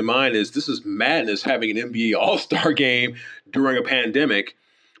that came to mind is this is madness, having an NBA All-Star game during a pandemic,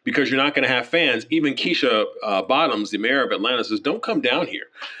 because you're not going to have fans. Even Keisha Bottoms, the mayor of Atlanta, says, "Don't come down here."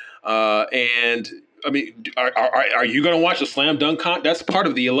 And I mean, are you going to watch a slam dunk contest? That's part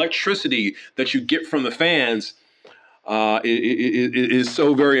of the electricity that you get from the fans. It is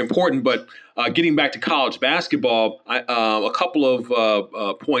so very important. But getting back to college basketball, a couple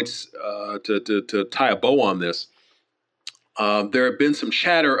of points to tie a bow on this. There have been some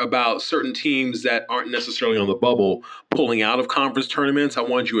chatter about certain teams that aren't necessarily on the bubble pulling out of conference tournaments. I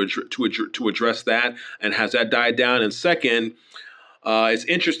want you to address that, and has that died down? And second, it's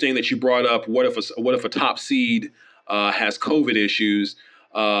interesting that you brought up what if a top seed has COVID issues.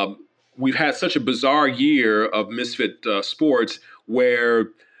 We've had such a bizarre year of misfit sports where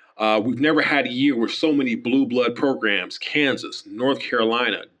we've never had a year where so many blue blood programs, Kansas, North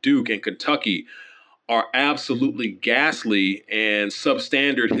Carolina, Duke, and Kentucky, are absolutely ghastly and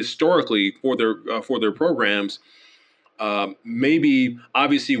substandard historically for their programs. Maybe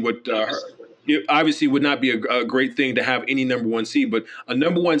obviously it obviously would not be a great thing to have any number 1 seed, but a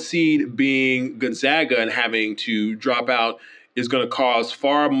number 1 seed being Gonzaga and having to drop out is going to cause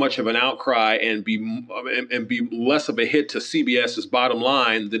far much of an outcry and be less of a hit to CBS's bottom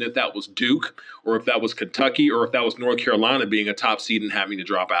line than if that was Duke, or if that was Kentucky, or if that was North Carolina being a top seed and having to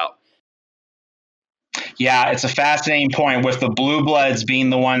drop out. Yeah, it's a fascinating point, with the blue bloods being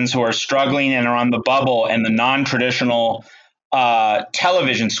the ones who are struggling and are on the bubble, and the non-traditional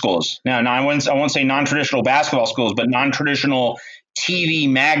television schools. Now I won't say non-traditional basketball schools, but non-traditional TV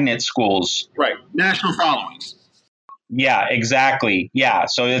magnet schools. Right. National followings. Yeah, exactly. Yeah.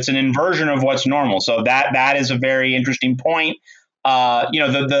 So it's an inversion of what's normal. So that is a very interesting point.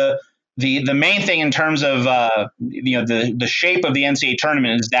 The main thing in terms of the shape of the NCAA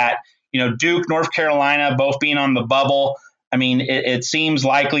tournament is that Duke, North Carolina, both being on the bubble. I mean, it seems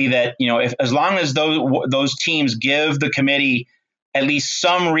likely that if as long as those teams give the committee at least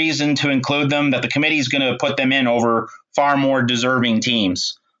some reason to include them, that the committee is going to put them in over far more deserving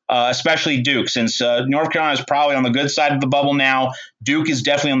teams, especially Duke, since North Carolina is probably on the good side of the bubble now. Duke is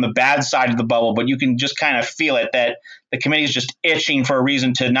definitely on the bad side of the bubble, but you can just kind of feel it that the committee is just itching for a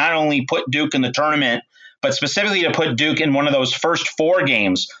reason to not only put Duke in the tournament, but specifically to put Duke in one of those first 4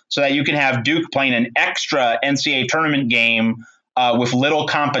 games so that you can have Duke playing an extra NCAA tournament game with little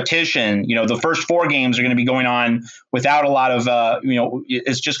competition. The first 4 games are going to be going on without a lot of,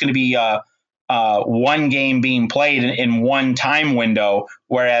 it's just going to be one game being played in one time window.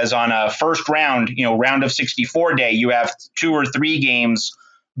 Whereas on a first round, round of 64 day, you have 2 or 3 games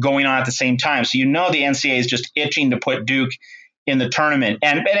going on at the same time. So the NCAA is just itching to put Duke in the tournament.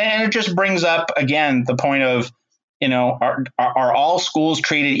 And it just brings up, again, the point of, are all schools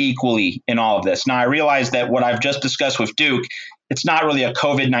treated equally in all of this? Now, I realize that what I've just discussed with Duke, it's not really a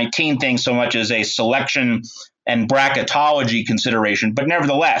COVID-19 thing so much as a selection and bracketology consideration. But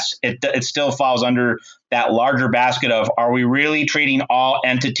nevertheless, it still falls under that larger basket of, are we really treating all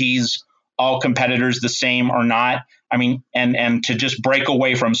entities, all competitors the same or not? I mean, and to just break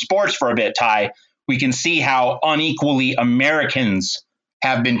away from sports for a bit, Ty, we can see how unequally Americans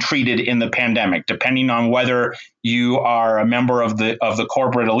have been treated in the pandemic, depending on whether you are a member of the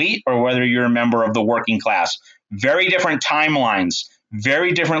corporate elite or whether you're a member of the working class. Very different timelines,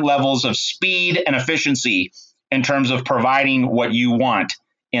 very different levels of speed and efficiency in terms of providing what you want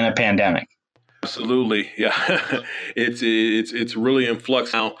in a pandemic. Absolutely, yeah. it's really in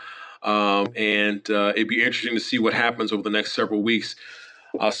flux now, and it'd be interesting to see what happens over the next several weeks.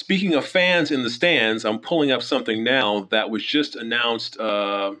 Speaking of fans in the stands, I'm pulling up something now that was just announced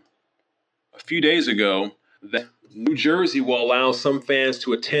a few days ago, that New Jersey will allow some fans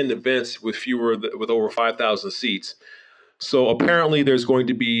to attend events with over 5,000 seats. So apparently there's going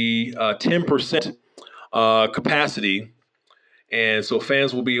to be 10% capacity, and so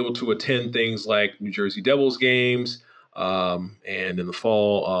fans will be able to attend things like New Jersey Devils games, and in the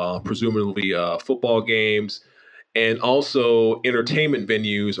fall, presumably football games. And also entertainment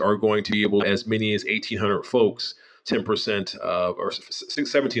venues are going to be able, as many as 1,800 folks, 10% or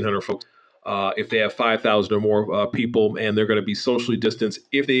 1,700 folks, if they have 5,000 or more people, and they're going to be socially distanced.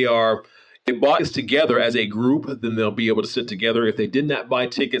 If they bought tickets together as a group, then they'll be able to sit together. If they did not buy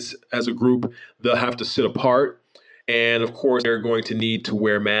tickets as a group, they'll have to sit apart. And of course, they're going to need to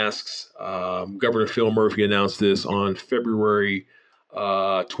wear masks. Governor Phil Murphy announced this on February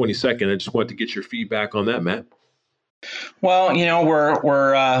 22nd. I just wanted to get your feedback on that, Matt. Well,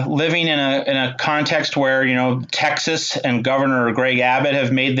 we're living in a context where Texas and Governor Greg Abbott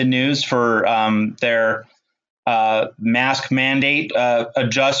have made the news for their mask mandate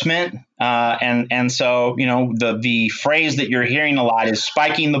adjustment, and so the phrase that you're hearing a lot is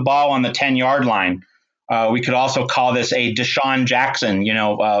spiking the ball on the 10-yard line. We could also call this a Deshaun Jackson,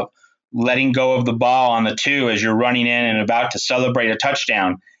 letting go of the ball on the 2 as you're running in and about to celebrate a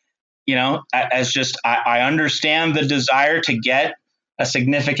touchdown. I understand the desire to get a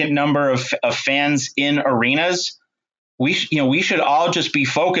significant number of fans in arenas. We should all just be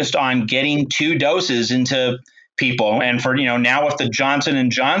focused on getting 2 doses into people. And for, now with the Johnson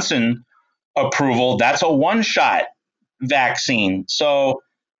 & Johnson approval, that's a 1-shot vaccine. So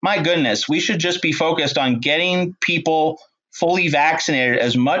my goodness, we should just be focused on getting people fully vaccinated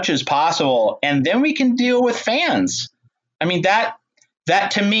as much as possible. And then we can deal with fans. I mean, that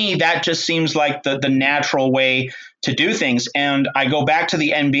to me, that just seems like the natural way to do things. And I go back to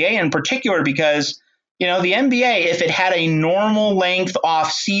the NBA in particular because, the NBA, if it had a normal length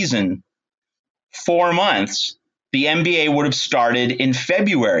off season, 4 months, the NBA would have started in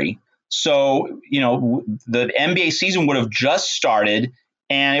February. So, the NBA season would have just started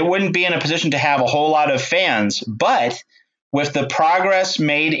and it wouldn't be in a position to have a whole lot of fans. But with the progress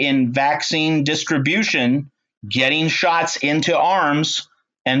made in vaccine distribution, getting shots into arms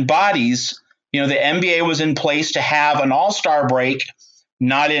and bodies, the NBA was in place to have an all-star break,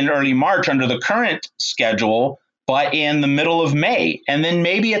 not in early March under the current schedule, but in the middle of May. And then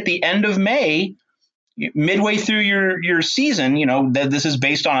maybe at the end of May, midway through your season, that this is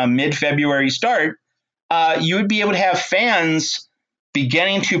based on a mid-February start, you would be able to have fans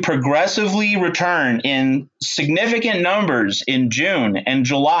beginning to progressively return in significant numbers in June and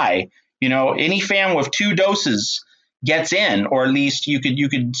July. Any fan with 2 doses gets in, or at least you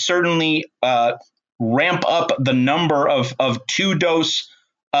could certainly ramp up the number of 2-dose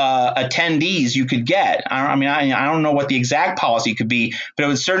attendees you could get. I don't know what the exact policy could be, but it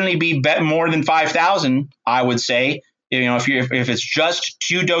would certainly be more than 5,000. I would say, if it's just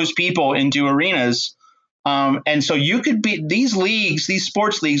 2-dose people into arenas, and so you could be these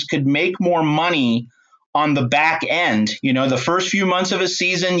sports leagues could make more money on the back end. The first few months of a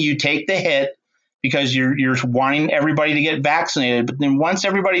season, you take the hit because you're wanting everybody to get vaccinated. But then once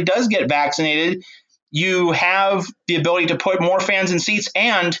everybody does get vaccinated, you have the ability to put more fans in seats.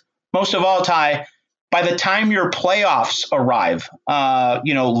 And most of all, Ty, by the time your playoffs arrive,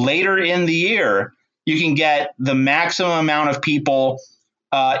 later in the year, you can get the maximum amount of people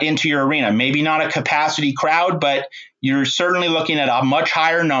into your arena. Maybe not a capacity crowd, but you're certainly looking at a much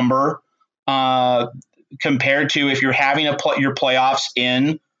higher number compared to if you're having your playoffs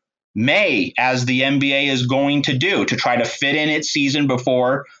in May, as the NBA is going to do to try to fit in its season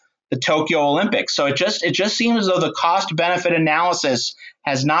before the Tokyo Olympics. So it just seems as though the cost benefit analysis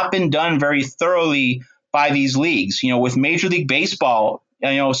has not been done very thoroughly by these leagues. With Major League Baseball,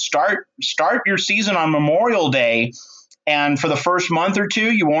 start your season on Memorial Day, and for the first month or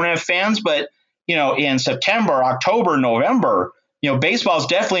two, you won't have fans. But in September, October, November, baseball is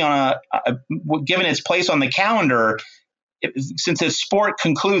definitely on given its place on the calendar. Since the sport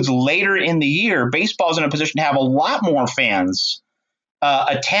concludes later in the year, baseball is in a position to have a lot more fans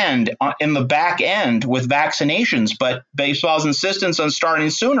attend in the back end with vaccinations. But baseball's insistence on starting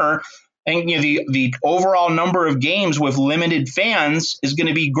sooner, and the overall number of games with limited fans is going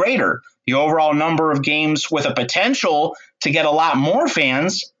to be greater. The overall number of games with a potential to get a lot more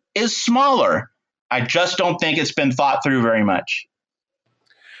fans is smaller. I just don't think it's been thought through very much.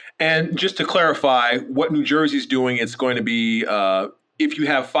 And just to clarify, what New Jersey's doing, it's going to be if you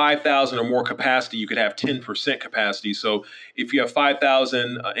have 5,000 or more capacity, you could have 10% capacity. So if you have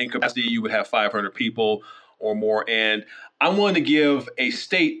 5,000 in capacity, you would have 500 people or more. And I'm willing to give a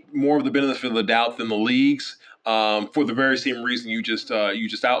state more of the benefit of the doubt than the leagues for the very same reason you just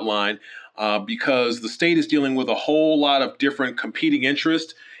outlined, because the state is dealing with a whole lot of different competing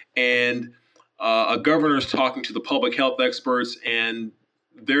interests, and a governor's talking to the public health experts, and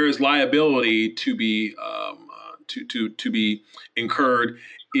there is liability to be to be incurred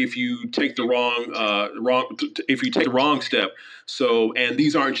if you take the wrong step. So, and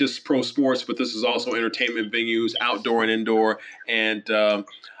these aren't just pro sports, but this is also entertainment venues, outdoor and indoor, and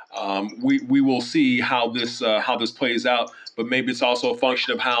we will see how this plays out. But maybe it's also a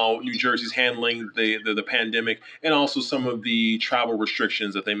function of how New Jersey's handling the pandemic, and also some of the travel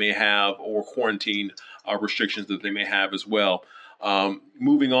restrictions that they may have, or quarantine restrictions that they may have as well.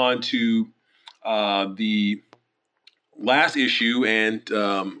 Moving on to the last issue, and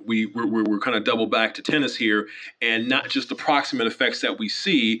we're kind of double back to tennis here, and not just the proximate effects that we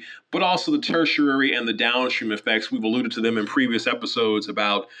see, but also the tertiary and the downstream effects. We've alluded to them in previous episodes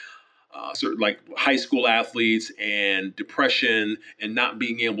about certain, like high school athletes and depression and not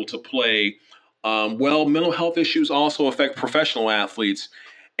being able to play. Mental health issues also affect professional athletes,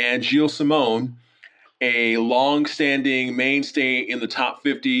 and Gilles Simon, a long-standing mainstay in the top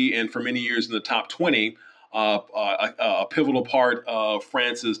 50 and for many years in the top 20, a pivotal part of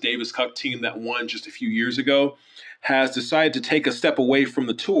France's Davis Cup team that won just a few years ago, has decided to take a step away from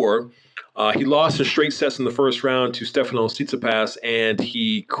the tour. He lost in straight sets in the first round to Stefanos Tsitsipas, and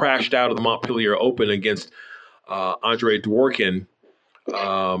he crashed out of the Montpellier Open against Andre Dworkin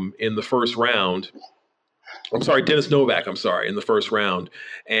in the first round. Dennis Novak, in the first round.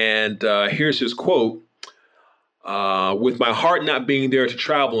 And here's his quote. With my heart not being there to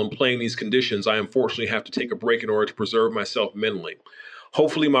travel and playing these conditions, I unfortunately have to take a break in order to preserve myself mentally.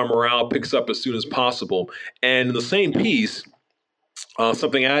 Hopefully my morale picks up as soon as possible. And in the same piece,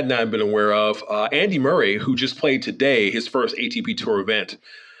 something I had not been aware of, Andy Murray, who just played today his first ATP Tour event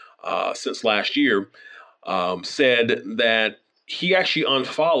since last year, said that he actually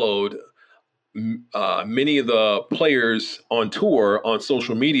unfollowed many of the players on tour on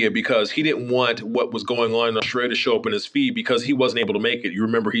social media because he didn't want what was going on in Australia to show up in his feed, because he wasn't able to make it. You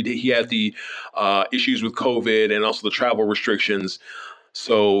remember he had the issues with COVID and also the travel restrictions.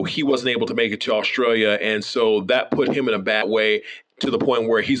 So he wasn't able to make it to Australia. And so that put him in a bad way, to the point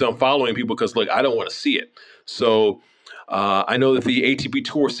where he's unfollowing people because, look, I don't want to see it. So I know that the ATP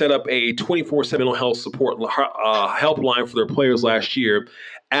Tour set up a 24/7 mental health support helpline for their players last year,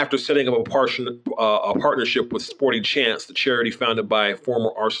 after setting up a partnership with Sporting Chance, the charity founded by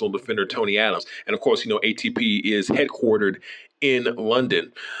former Arsenal defender Tony Adams. And of course, ATP is headquartered in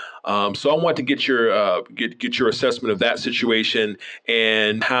London. So I want to get your assessment of that situation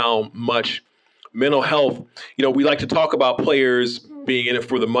and how much mental health. We like to talk about players being in it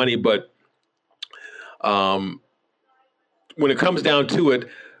for the money, but when it comes down to it,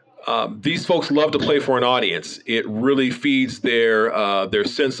 these folks love to play for an audience. It really feeds their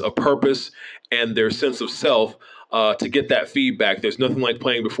sense of purpose and their sense of self to get that feedback. There's nothing like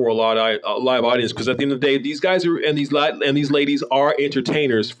playing before a live audience, because at the end of the day, these guys and these ladies are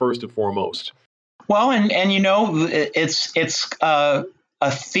entertainers first and foremost. Well, and it's a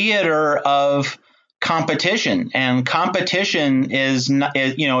theater of competition, and competition is not,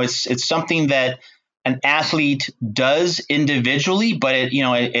 it's something that an athlete does individually, but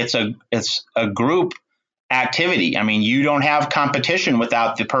it's a group activity. I mean, you don't have competition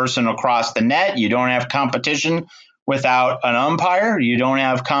without the person across the net. You don't have competition without an umpire. You don't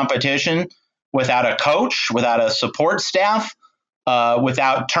have competition without a coach, without a support staff,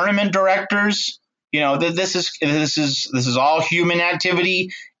 without tournament directors. This is all human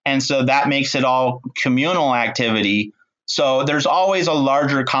activity, and so that makes it all communal activity. So there's always a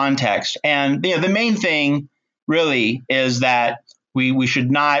larger context, and the main thing really is that we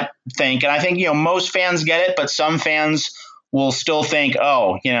should not think, and I think most fans get it, but some fans will still think,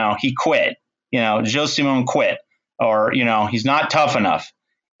 oh, he quit, Joe Simon quit, or he's not tough enough.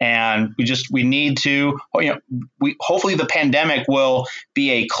 And we need to, hopefully the pandemic will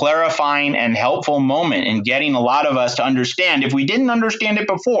be a clarifying and helpful moment in getting a lot of us to understand, if we didn't understand it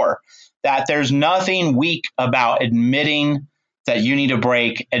before, that there's nothing weak about admitting that you need a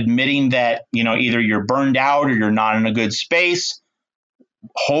break, admitting that, either you're burned out or you're not in a good space.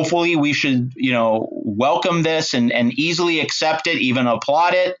 Hopefully we should, welcome this and easily accept it, even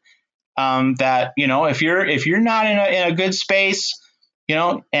applaud it. That, if you're not in a good space,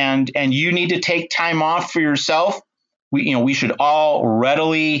 and you need to take time off for yourself, we should all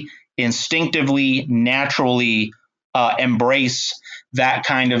readily, instinctively, naturally embrace that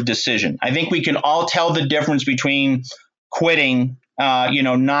kind of decision. I think we can all tell the difference between quitting,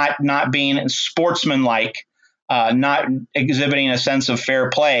 not being sportsmanlike, not exhibiting a sense of fair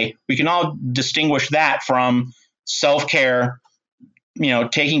play. We can all distinguish that from self-care,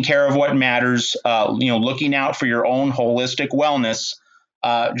 taking care of what matters, looking out for your own holistic wellness.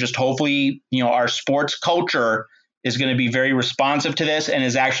 Just hopefully, our sports culture is going to be very responsive to this and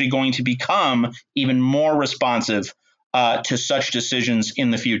is actually going to become even more responsive to such decisions in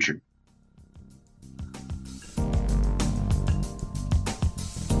the future.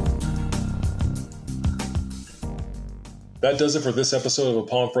 That does it for this episode of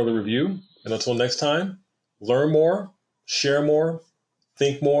Upon Further Review. And until next time, learn more, share more,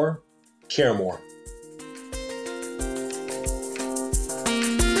 think more, care more.